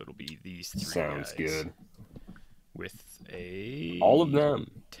 So it'll be these 3 Sounds guys. good. With a... all of them.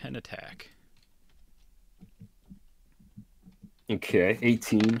 10 attack. Okay,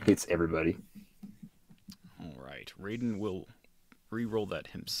 18 hits everybody. All right. Raiden will re-roll that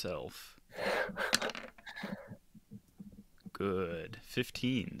himself. Good.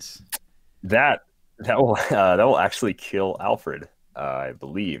 15s. That will actually kill Alfred. I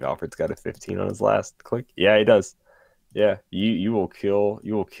believe Alfred's got a 15 on his last click. Yeah, he does. Yeah, you will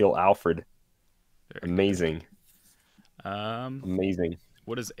kill Alfred. Very Amazing. good. Amazing.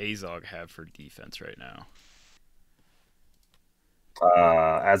 What does Azog have for defense right now?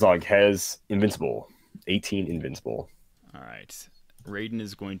 Azog has invincible. 18 invincible. All right. Raiden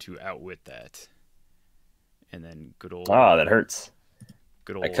is going to outwit that. And then good old... that hurts.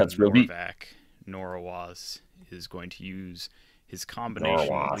 Good old That cuts real deep. Norawaz is going to use his combination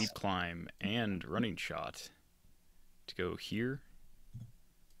Norawaz. leap climb and running shot to go here,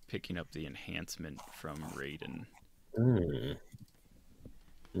 picking up the enhancement from Raiden.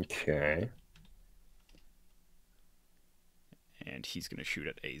 Okay. And he's going to shoot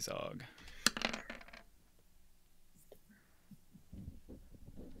at Azog.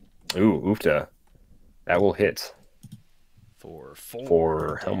 Ooh, oofta. That will hit. For 4.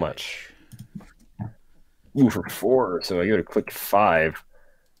 For how much? Ooh, for 4. So I go to click 5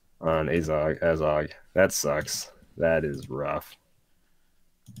 on Azog. That sucks. That is rough.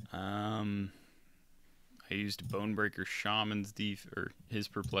 I used Bonebreaker Shaman's his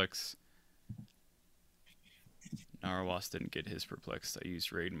perplex. Narawas didn't get his perplex. I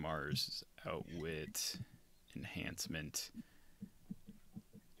used Raiden Mars outwit enhancement.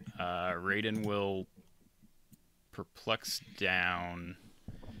 Raiden will perplex down.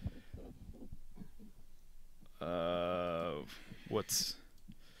 What's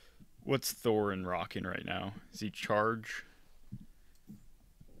Thorin rocking right now? Is he charge?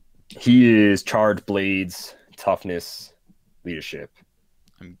 He is charge, blades, toughness, leadership.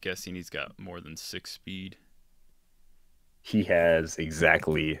 I'm guessing he's got more than 6 speed. He has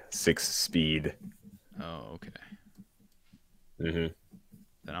exactly 6 speed. Oh, okay. Mm-hmm.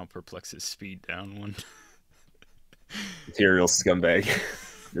 Then I'll perplex his speed down 1. You're a real scumbag.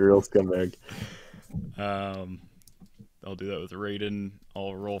 You're a real scumbag. I'll do that with Raiden.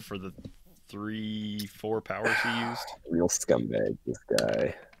 I'll roll for the 3-4 powers he used. Real scumbag, this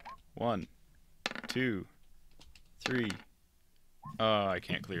guy. 1, 2, 3. Oh, I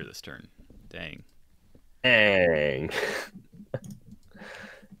can't clear this turn. Dang. Dang.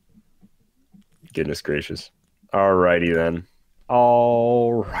 Goodness gracious. Alrighty then.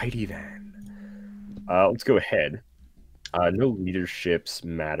 Let's go ahead. No leaderships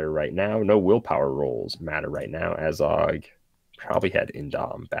matter right now. No willpower rolls matter right now. Azog probably had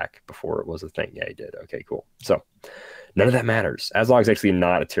Indom back before it was a thing. Yeah, he did. Okay, cool. So none of that matters. Azog's actually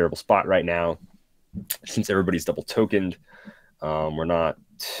not a terrible spot right now. Since everybody's double tokened, we're not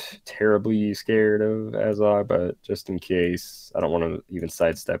terribly scared of Azog, but just in case, I don't want to even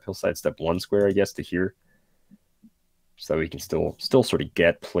sidestep. He'll sidestep 1 square, I guess, to here. So we can still sort of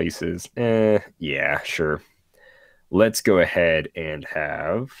get places. Yeah, sure. Let's go ahead and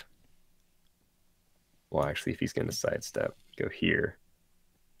have... Well, actually, if he's going to sidestep, go here.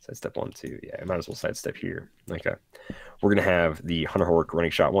 Sidestep 1, 2. Yeah, I might as well sidestep here. Okay. We're going to have the Hunter Hork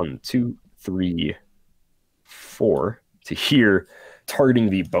running shot 1, 2, 3, 4 to here, targeting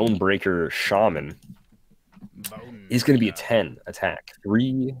the Bonebreaker Shaman. Is going to be a 10 attack.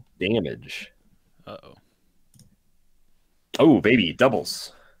 3 damage. Uh-oh. Oh, baby,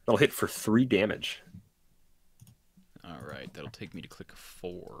 doubles. That'll hit for 3 damage. All right, that'll take me to click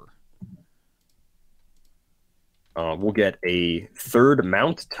 4. We'll get a 3rd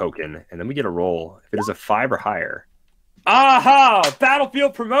mount token, and then we get a roll. If it is a 5 or higher. Aha!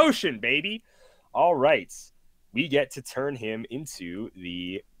 Battlefield promotion, baby! All right. We get to turn him into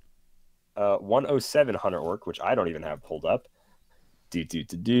the 107 Hunter Orc, which I don't even have pulled up.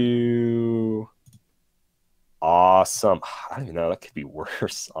 Awesome. I don't even know. That could be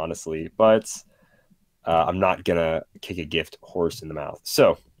worse, honestly. But I'm not going to kick a gift horse in the mouth.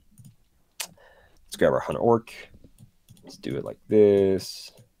 So let's grab our Hunter Orc. Let's do it like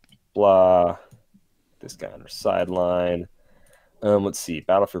this. Blah. This guy on our sideline. Let's see.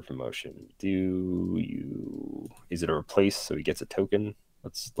 Battle for promotion. Is it a replace so he gets a token?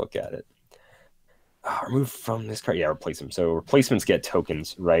 Let's look at it. Remove from this card. Yeah, replace him. So replacements get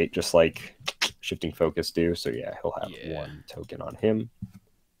tokens, right? Just like shifting focus do. So yeah, he'll have 1 token on him.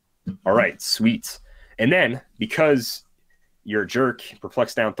 All right, sweet. And then because you're a jerk,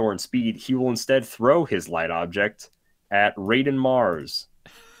 perplex down Thor and speed, he will instead throw his light object at Raiden Mars.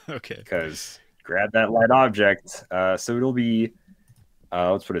 Okay. Because grab that light object. So it'll be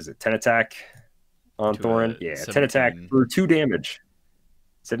what is it? 10 attack on Thorin? Yeah, 17. 10 attack for 2 damage.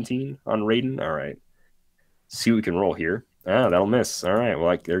 17 on Raiden? All right. See what we can roll here. That'll miss. All right.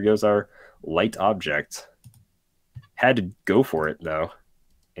 Well, there goes our light object. Had to go for it, though.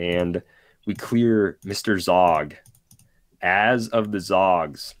 And we clear Mr. Zog as of the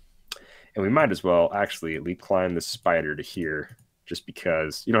Zogs. And we might as well actually leap climb the spider to here just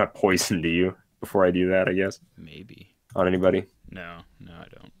because you don't have poison, do you? Before I do that, I guess. Maybe. On anybody? No, I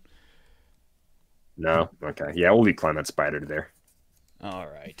don't. No? Okay. Yeah, we'll leap climb that spider to there. All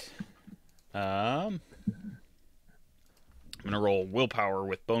right. I'm going to roll willpower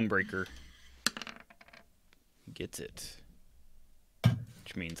with Bonebreaker. Gets it.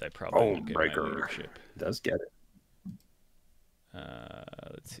 Which means I probably won't get my leadership. Does get it.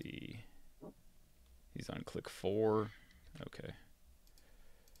 Let's see. He's on click 4. Okay.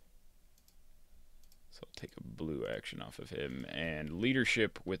 So I'll take a blue action off of him. And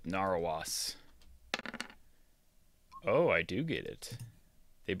leadership with Narawas. Oh, I do get it.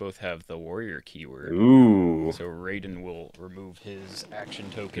 They both have the warrior keyword. Ooh. So Raiden will remove his action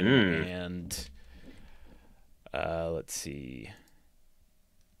token and let's see.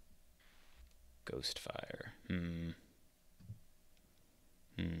 Ghostfire.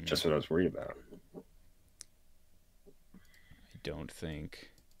 Just what I was worried about. I don't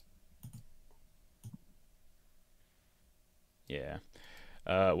think. Yeah.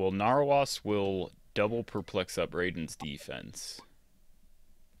 Well, Narawas will double perplex up Raiden's defense.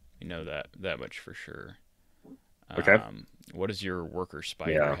 You know that much for sure. Okay. What does your worker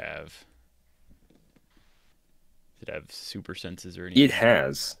spider have? Does it have super senses or anything? It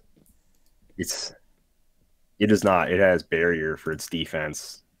has. It does not. It has barrier for its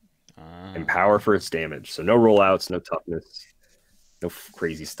defense and power for its damage. So no rollouts, no toughness, no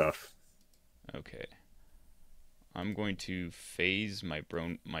crazy stuff. Okay. I'm going to phase my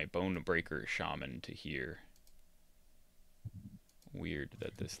Bonebreaker Shaman to here. Weird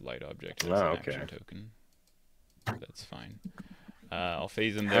that this light object has an action token. That's fine. I'll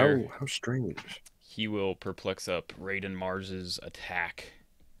phase him there. How strange. He will perplex up Raiden Mars's attack.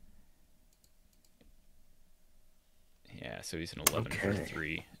 Yeah, so he's an 11 for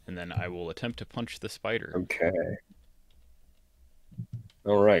 3. And then I will attempt to punch the spider. Okay.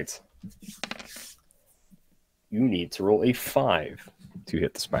 All right. You need to roll a 5 to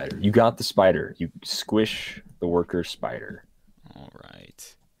hit the spider. You got the spider. You squish the worker spider. All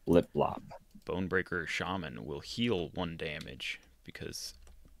right. Lip lop. Bonebreaker Shaman will heal 1 damage because...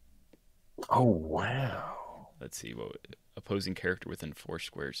 Oh, wow. Let's see. What opposing character within 4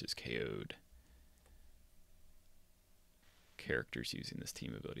 squares is KO'd. Characters using this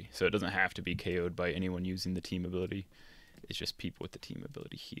team ability. So it doesn't have to be KO'd by anyone using the team ability. It's just people with the team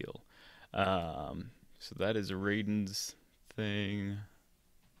ability heal. So that is Raiden's thing.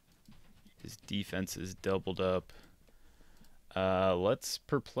 His defense is doubled up. Let's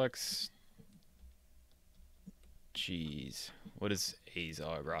perplex. Jeez, what is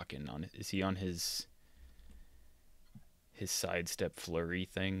Azog rocking on? Is he on his sidestep flurry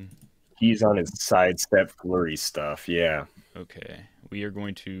thing? He's on his sidestep flurry stuff. Yeah. Okay, we are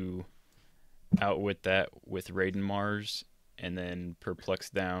going to outwit that with Raiden Mars, and then perplex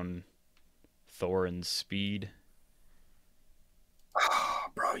down Thorin's speed. Oh,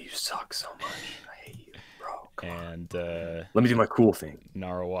 bro, you suck so much. I hate you, bro. Come and let me do my cool thing.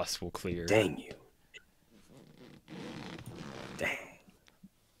 Narawas will clear. Dang you. Dang.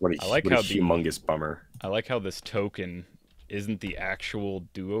 What a humongous bummer. I like how this token isn't the actual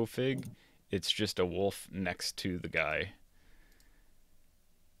duo fig. It's just a wolf next to the guy.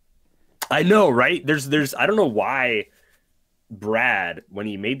 I know, right? There's I don't know why Brad, when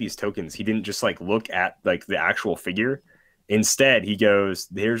he made these tokens, he didn't just like look at like the actual figure. Instead, he goes,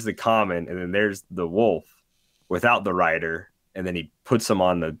 there's the common, and then there's the wolf without the rider, and then he puts them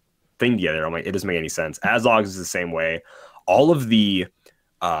on the thing together. I'm like, it doesn't make any sense. Azog is the same way. All of the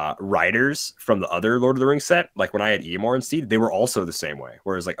riders from the other Lord of the Rings set, like when I had Eamor and Steed, they were also the same way.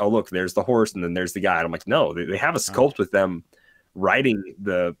 Whereas like, oh look, there's the horse, and then there's the guy. And I'm like, no, they have a sculpt with them riding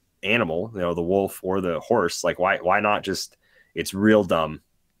the animal, the wolf or the horse. Like, why not just? It's real dumb.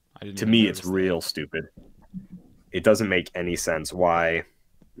 To me, it's real stupid. It doesn't make any sense why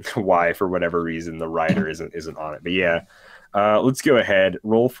for whatever reason the rider isn't on it. But yeah, let's go ahead.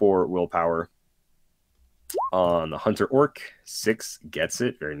 Roll for willpower on the hunter orc. 6 gets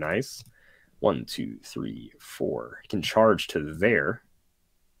it. Very nice. 1, 2, 3, 4. It can charge to there,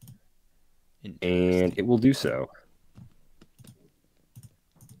 and it will do so.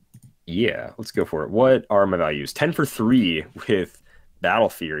 Yeah, let's go for it. What are my values? 10 for 3 with Battle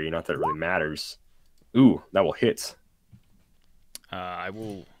Fury. Not that it really matters. Ooh, that will hit. I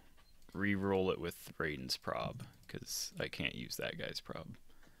will re-roll it with Raiden's prob, because I can't use that guy's prob.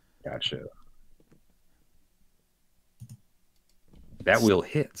 Gotcha. That will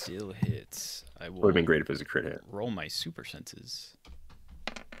hit. Still hits. I will. Would have been great if it was a crit hit. Roll my super senses.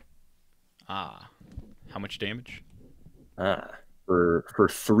 Ah. How much damage? For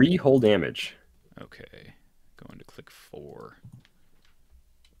 3 whole damage. Okay. Going to click 4.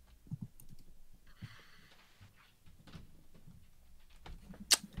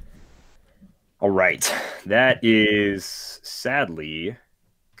 All right. That is sadly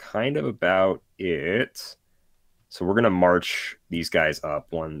kind of about it. So we're going to march these guys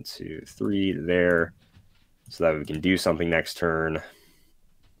up. 1, 2, 3 there, so that we can do something next turn.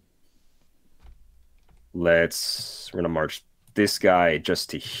 We're going to march this guy just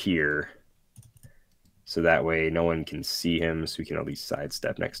to here, so that way no one can see him, so we can at least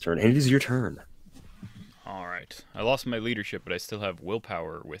sidestep next turn. And it is your turn. All right. I lost my leadership, but I still have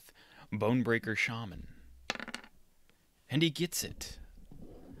willpower with Bonebreaker Shaman. And he gets it.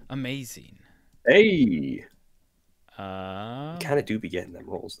 Amazing. Hey! Kind of do be getting them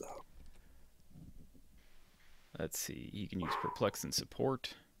rolls, though. Let's see. He can use Perplex and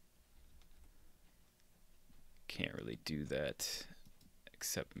Support. Can't really do that,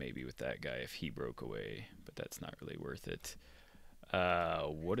 except maybe with that guy if he broke away, but that's not really worth it.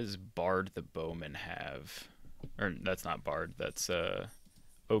 What does Bard the Bowman have? Or that's not Bard, that's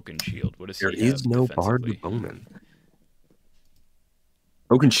Oaken Shield. What does he have? There is no Bard the Bowman.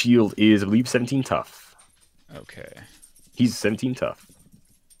 Oaken Shield is, I believe, 17 tough. Okay. He's 17 tough.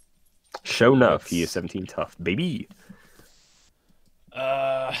 Show enough, he is 17 tough, baby.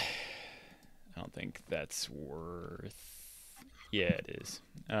 I don't think that's worth. Yeah, it is.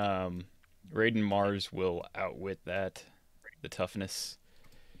 Raiden Mars will outwit that, the toughness.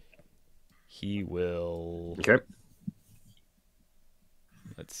 He will. Okay.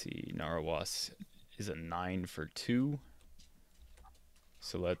 Let's see. Narawas is a 9 for 2.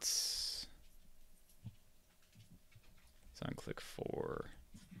 So let's on click 4.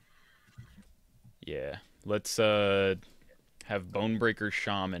 Yeah. Let's have Bonebreaker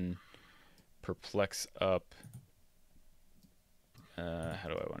Shaman perplex up. How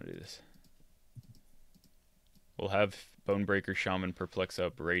do I want to do this? We'll have Bonebreaker Shaman perplex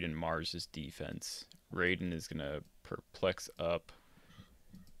up Raiden Mars' defense. Raiden is gonna perplex up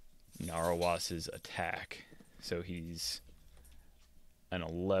Narawas's attack. So he's an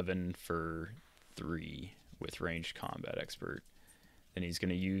 11 for 3 with ranged combat expert. Then he's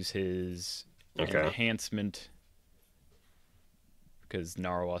gonna use his enhancement, because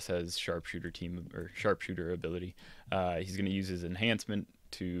Narawas has sharpshooter ability. He's going to use his enhancement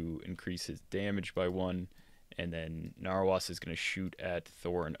to increase his damage by 1, and then Narawas is going to shoot at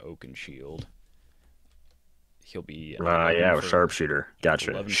Thor and Oaken Shield. He'll be with sharpshooter.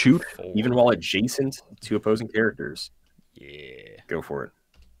 Gotcha. Shoot even while adjacent to opposing characters. Yeah. Go for it.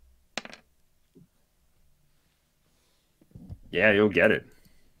 Yeah, you'll get it.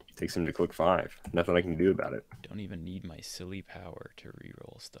 Takes him to click 5. Nothing I can do about it. Don't even need my silly power to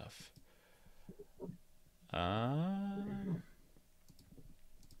reroll stuff. Then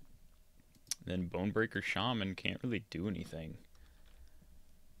Bonebreaker Shaman can't really do anything.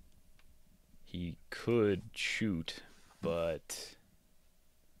 He could shoot, but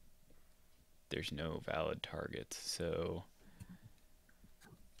there's no valid target. So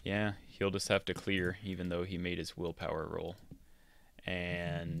yeah, he'll just have to clear, even though he made his willpower roll.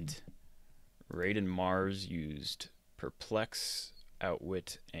 And Raiden Mars used Perplex,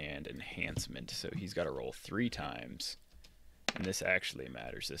 Outwit, and Enhancement, so he's got to roll 3 times. And this actually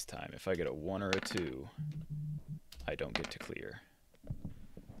matters this time. If I get a 1 or a 2, I don't get to clear.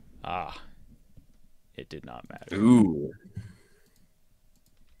 Ah, it did not matter. Ooh.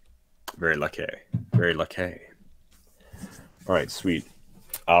 Very lucky. Very lucky. All right, sweet.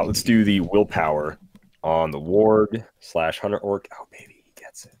 Let's do the willpower on the ward / hunter orc. Oh, baby, he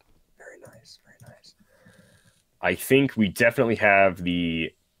gets it. Very nice, very nice. I think we definitely have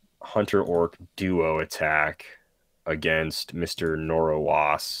the hunter orc duo attack against Mr.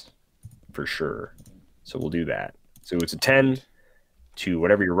 Norowas for sure. So we'll do that. So it's a 10 to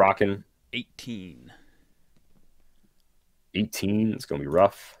whatever you're rocking. 18. 18. It's going to be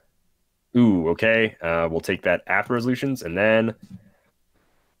rough. Ooh, okay. We'll take that after resolutions, and then...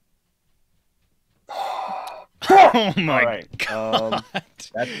 Oh my God.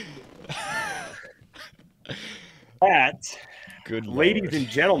 That, good ladies Lord. and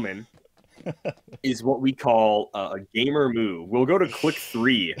gentlemen, is what we call a gamer move. We'll go to click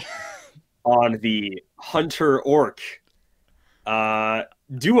 3 on the Hunter Orc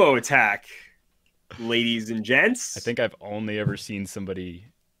duo attack, ladies and gents. I think I've only ever seen somebody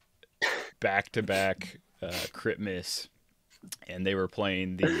back-to-back crit miss, and they were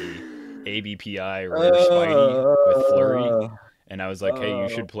playing the ABPI Rare Spidey with Flurry, and I was like, hey, you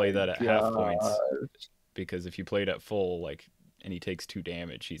should play that at half points, because if you played at full, like, and he takes 2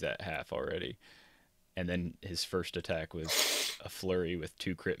 damage, he's at half already. And then his first attack was a Flurry with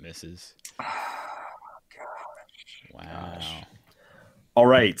 2 crit misses. Wow. All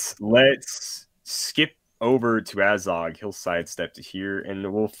right, let's skip over to Azog. He'll sidestep to here,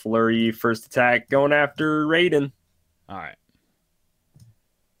 and we'll Flurry first attack going after Raiden. All right.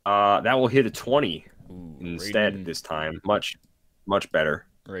 That will hit a 20 instead Raiden, this time. Much better.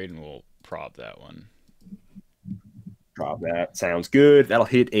 Raiden will prop that one. Prop that. Sounds good. That'll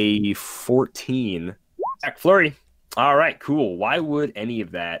hit a 14. Attack Flurry. All right, cool. Why would any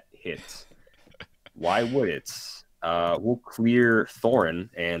of that hit? Why would it? We'll clear Thorin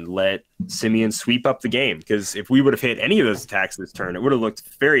and let Simeon sweep up the game, because if we would have hit any of those attacks this turn, it would have looked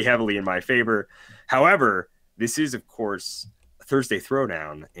very heavily in my favor. However, this is, of course, a Thursday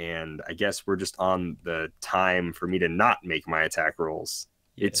Throwdown, and I guess we're just on the time for me to not make my attack rolls.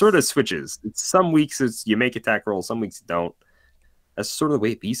 Yes. It sort of switches. Some weeks you make attack rolls, some weeks you don't. That's sort of the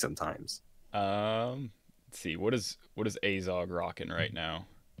way it be sometimes. Let's see. What is Azog rocking right now?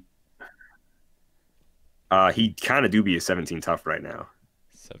 He kind of do be a 17 tough right now.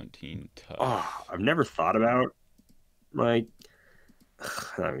 17 tough. Oh, I've never thought about, like, I'm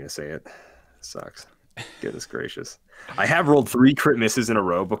not going to say it. It sucks. Goodness gracious. I have rolled 3 crit misses in a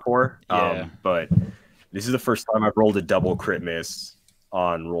row before, yeah. But this is the first time I've rolled a double crit miss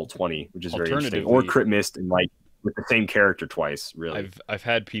on roll 20, which is very interesting. Or crit missed and like with the same character twice, really. I've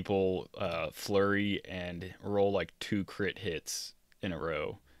had people flurry and roll like 2 crit hits in a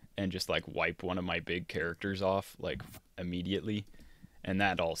row and just like wipe one of my big characters off like immediately, and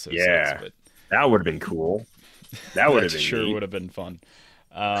that also sucks, but that would have been cool. That would have been sure neat. Would have been fun.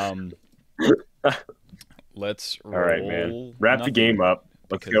 Let's roll. All right, man. Wrap the game up.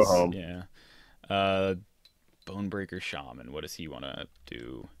 Let's go home. Yeah. Bonebreaker Shaman. What does he want to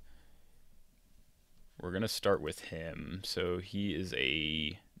do? We're gonna start with him. So he is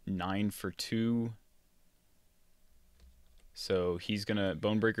a 9 for 2. So he's gonna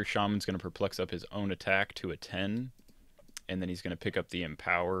Bonebreaker Shaman's gonna perplex up his own attack to a 10, and then he's gonna pick up the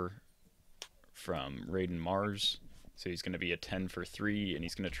Empower from Raiden Mars. So he's gonna be a 10 for 3, and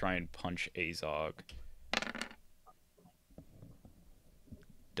he's gonna try and punch Azog.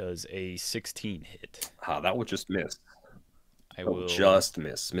 Does a 16 hit? That would just miss. I will just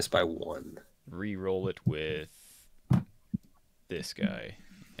miss. Miss by 1. Re-roll it with this guy.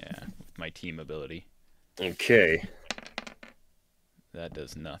 Yeah, with my team ability. Okay. That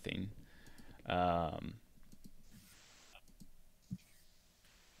does nothing.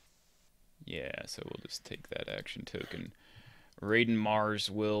 Yeah, so we'll just take that action token. Raiden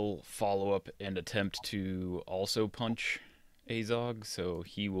Mars will follow up and attempt to also punch Azog, so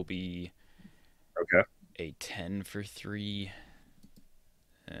he will be a 10 for 3.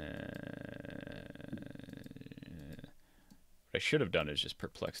 What I should have done is just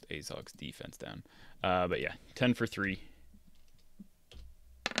perplexed Azog's defense down. But yeah, 10 for 3.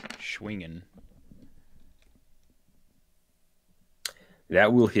 Swinging.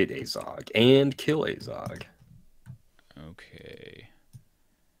 That will hit Azog and kill Azog. Okay.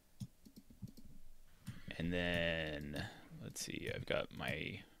 And then, let's see, I've got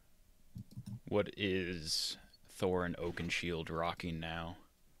my... What is Thorin Oakenshield rocking now?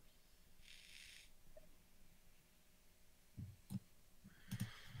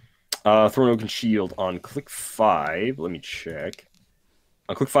 Thorin Oakenshield on click 5. Let me check.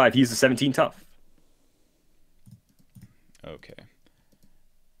 On click 5, he's a 17 tough. Okay.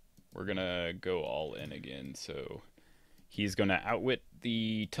 We're going to go all in again. So he's going to outwit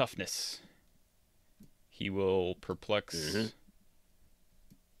the toughness. He will perplex. Mm-hmm. It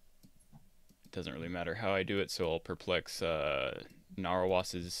doesn't really matter how I do it, so I'll perplex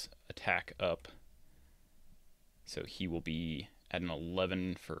Narawas's attack up. So he will be at an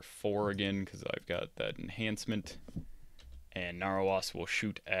 11 for 4 again because I've got that enhancement. And Narwas will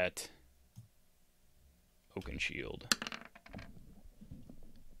shoot at Oakenshield.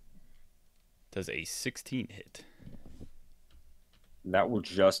 Does a 16 hit. That will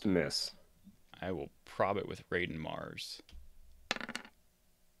just miss. I will prob it with Raiden Mars.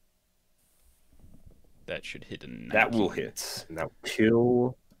 That should hit a 19. That will hit. And that will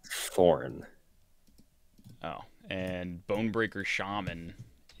kill Thorn. Oh, and Bonebreaker Shaman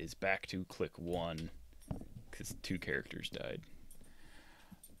is back to click 1 because 2 characters died.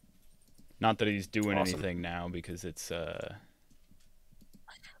 Not that he's doing anything now because it's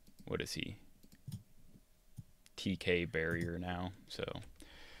what is he? TK barrier now. So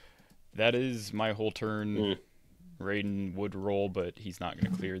that is my whole turn. Raiden would roll, but he's not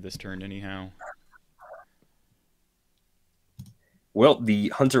going to clear this turn anyhow. Well, the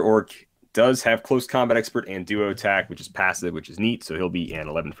Hunter Orc does have Close Combat Expert and Duo Attack, which is passive, which is neat. So he'll be an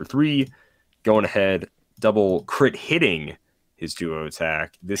 11 for 3. Going ahead, double crit hitting his Duo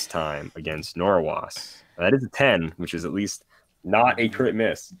Attack, this time against Norwas. That is a 10, which is at least not a crit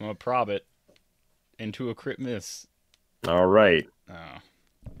miss. I'm going to prob it into a crit miss. All right.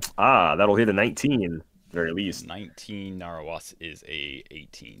 Oh. That'll hit a 19, at the very least. 19, Narwas is a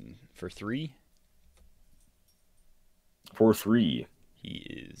 18 for 3. For 3. He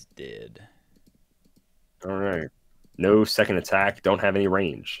is dead. All right. No second attack. Don't have any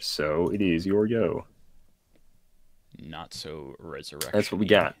range. So it is your go. Not so resurrection. That's what we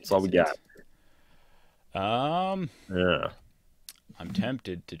got. That's all we got. Yeah. I'm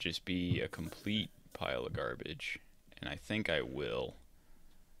tempted to just be a complete pile of garbage, and I think I will.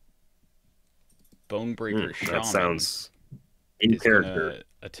 Bonebreaker Shaman. That sounds in character.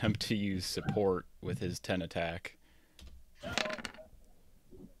 Attempt to use support with his 10 attack.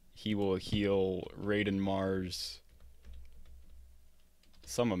 He will heal Raiden Mars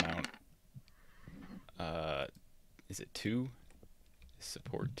some amount. Is it 2?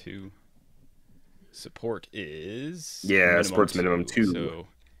 Support 2. Support is... Yeah, support's minimum 2. So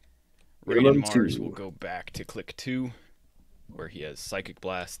Raiden Mars will go back to click 2, where he has Psychic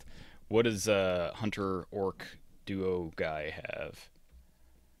Blast. What does Hunter Orc Duo guy have?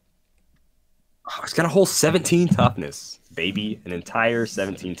 Oh, he's got a whole 17 toughness, baby. An entire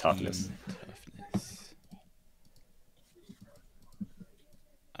 17 toughness.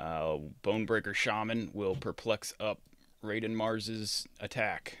 Bonebreaker Shaman will perplex up Raiden Mars's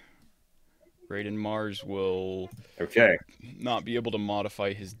attack. Raiden Mars will not be able to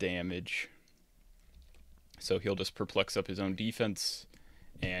modify his damage. So he'll just perplex up his own defense,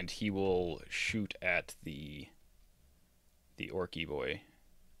 and he will shoot at the Orky boy.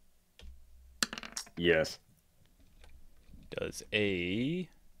 Yes. Does a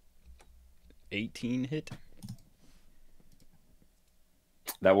 18 hit?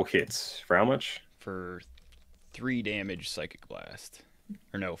 That will hit. For how much? For 3 damage Psychic Blast.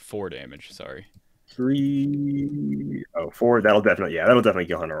 Or no, 4 damage, sorry. 3... Oh, 4. That'll definitely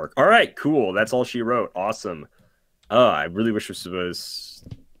kill Hunter Orc. All right, cool. That's all she wrote. Awesome. I really wish this was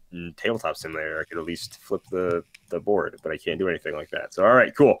Tabletop Simulator. I could at least flip the board, but I can't do anything like that. So, all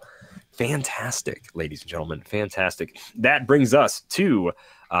right, cool. Fantastic, ladies and gentlemen. Fantastic. That brings us to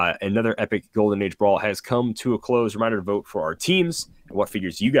another epic Golden Age Brawl has come to a close. Reminder to vote for our teams and what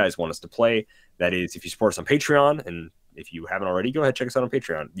figures you guys want us to play. That is, if you support us on Patreon, and if you haven't already, go ahead, check us out on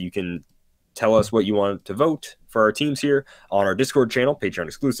Patreon. You can tell us what you want to vote for our teams here on our Discord channel, Patreon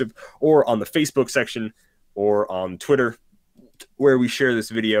exclusive, or on the Facebook section, or on Twitter, where we share this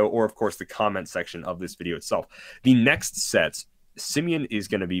video, or of course the comment section of this video itself. The next sets, Simeon is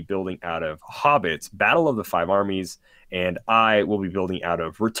going to be building out of Hobbits, Battle of the Five Armies, and I will be building out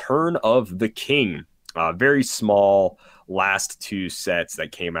of Return of the King. Very small last 2 sets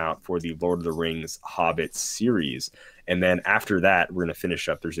that came out for the Lord of the Rings Hobbit series. And then after that, we're going to finish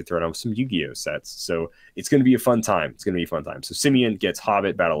up Thursday Throwdown with some Yu-Gi-Oh sets. So it's going to be a fun time. So Simeon gets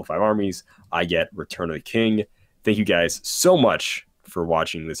Hobbit, Battle of the Five Armies. I get Return of the King. Thank you guys so much for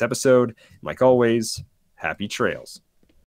watching this episode. Like always, happy trails.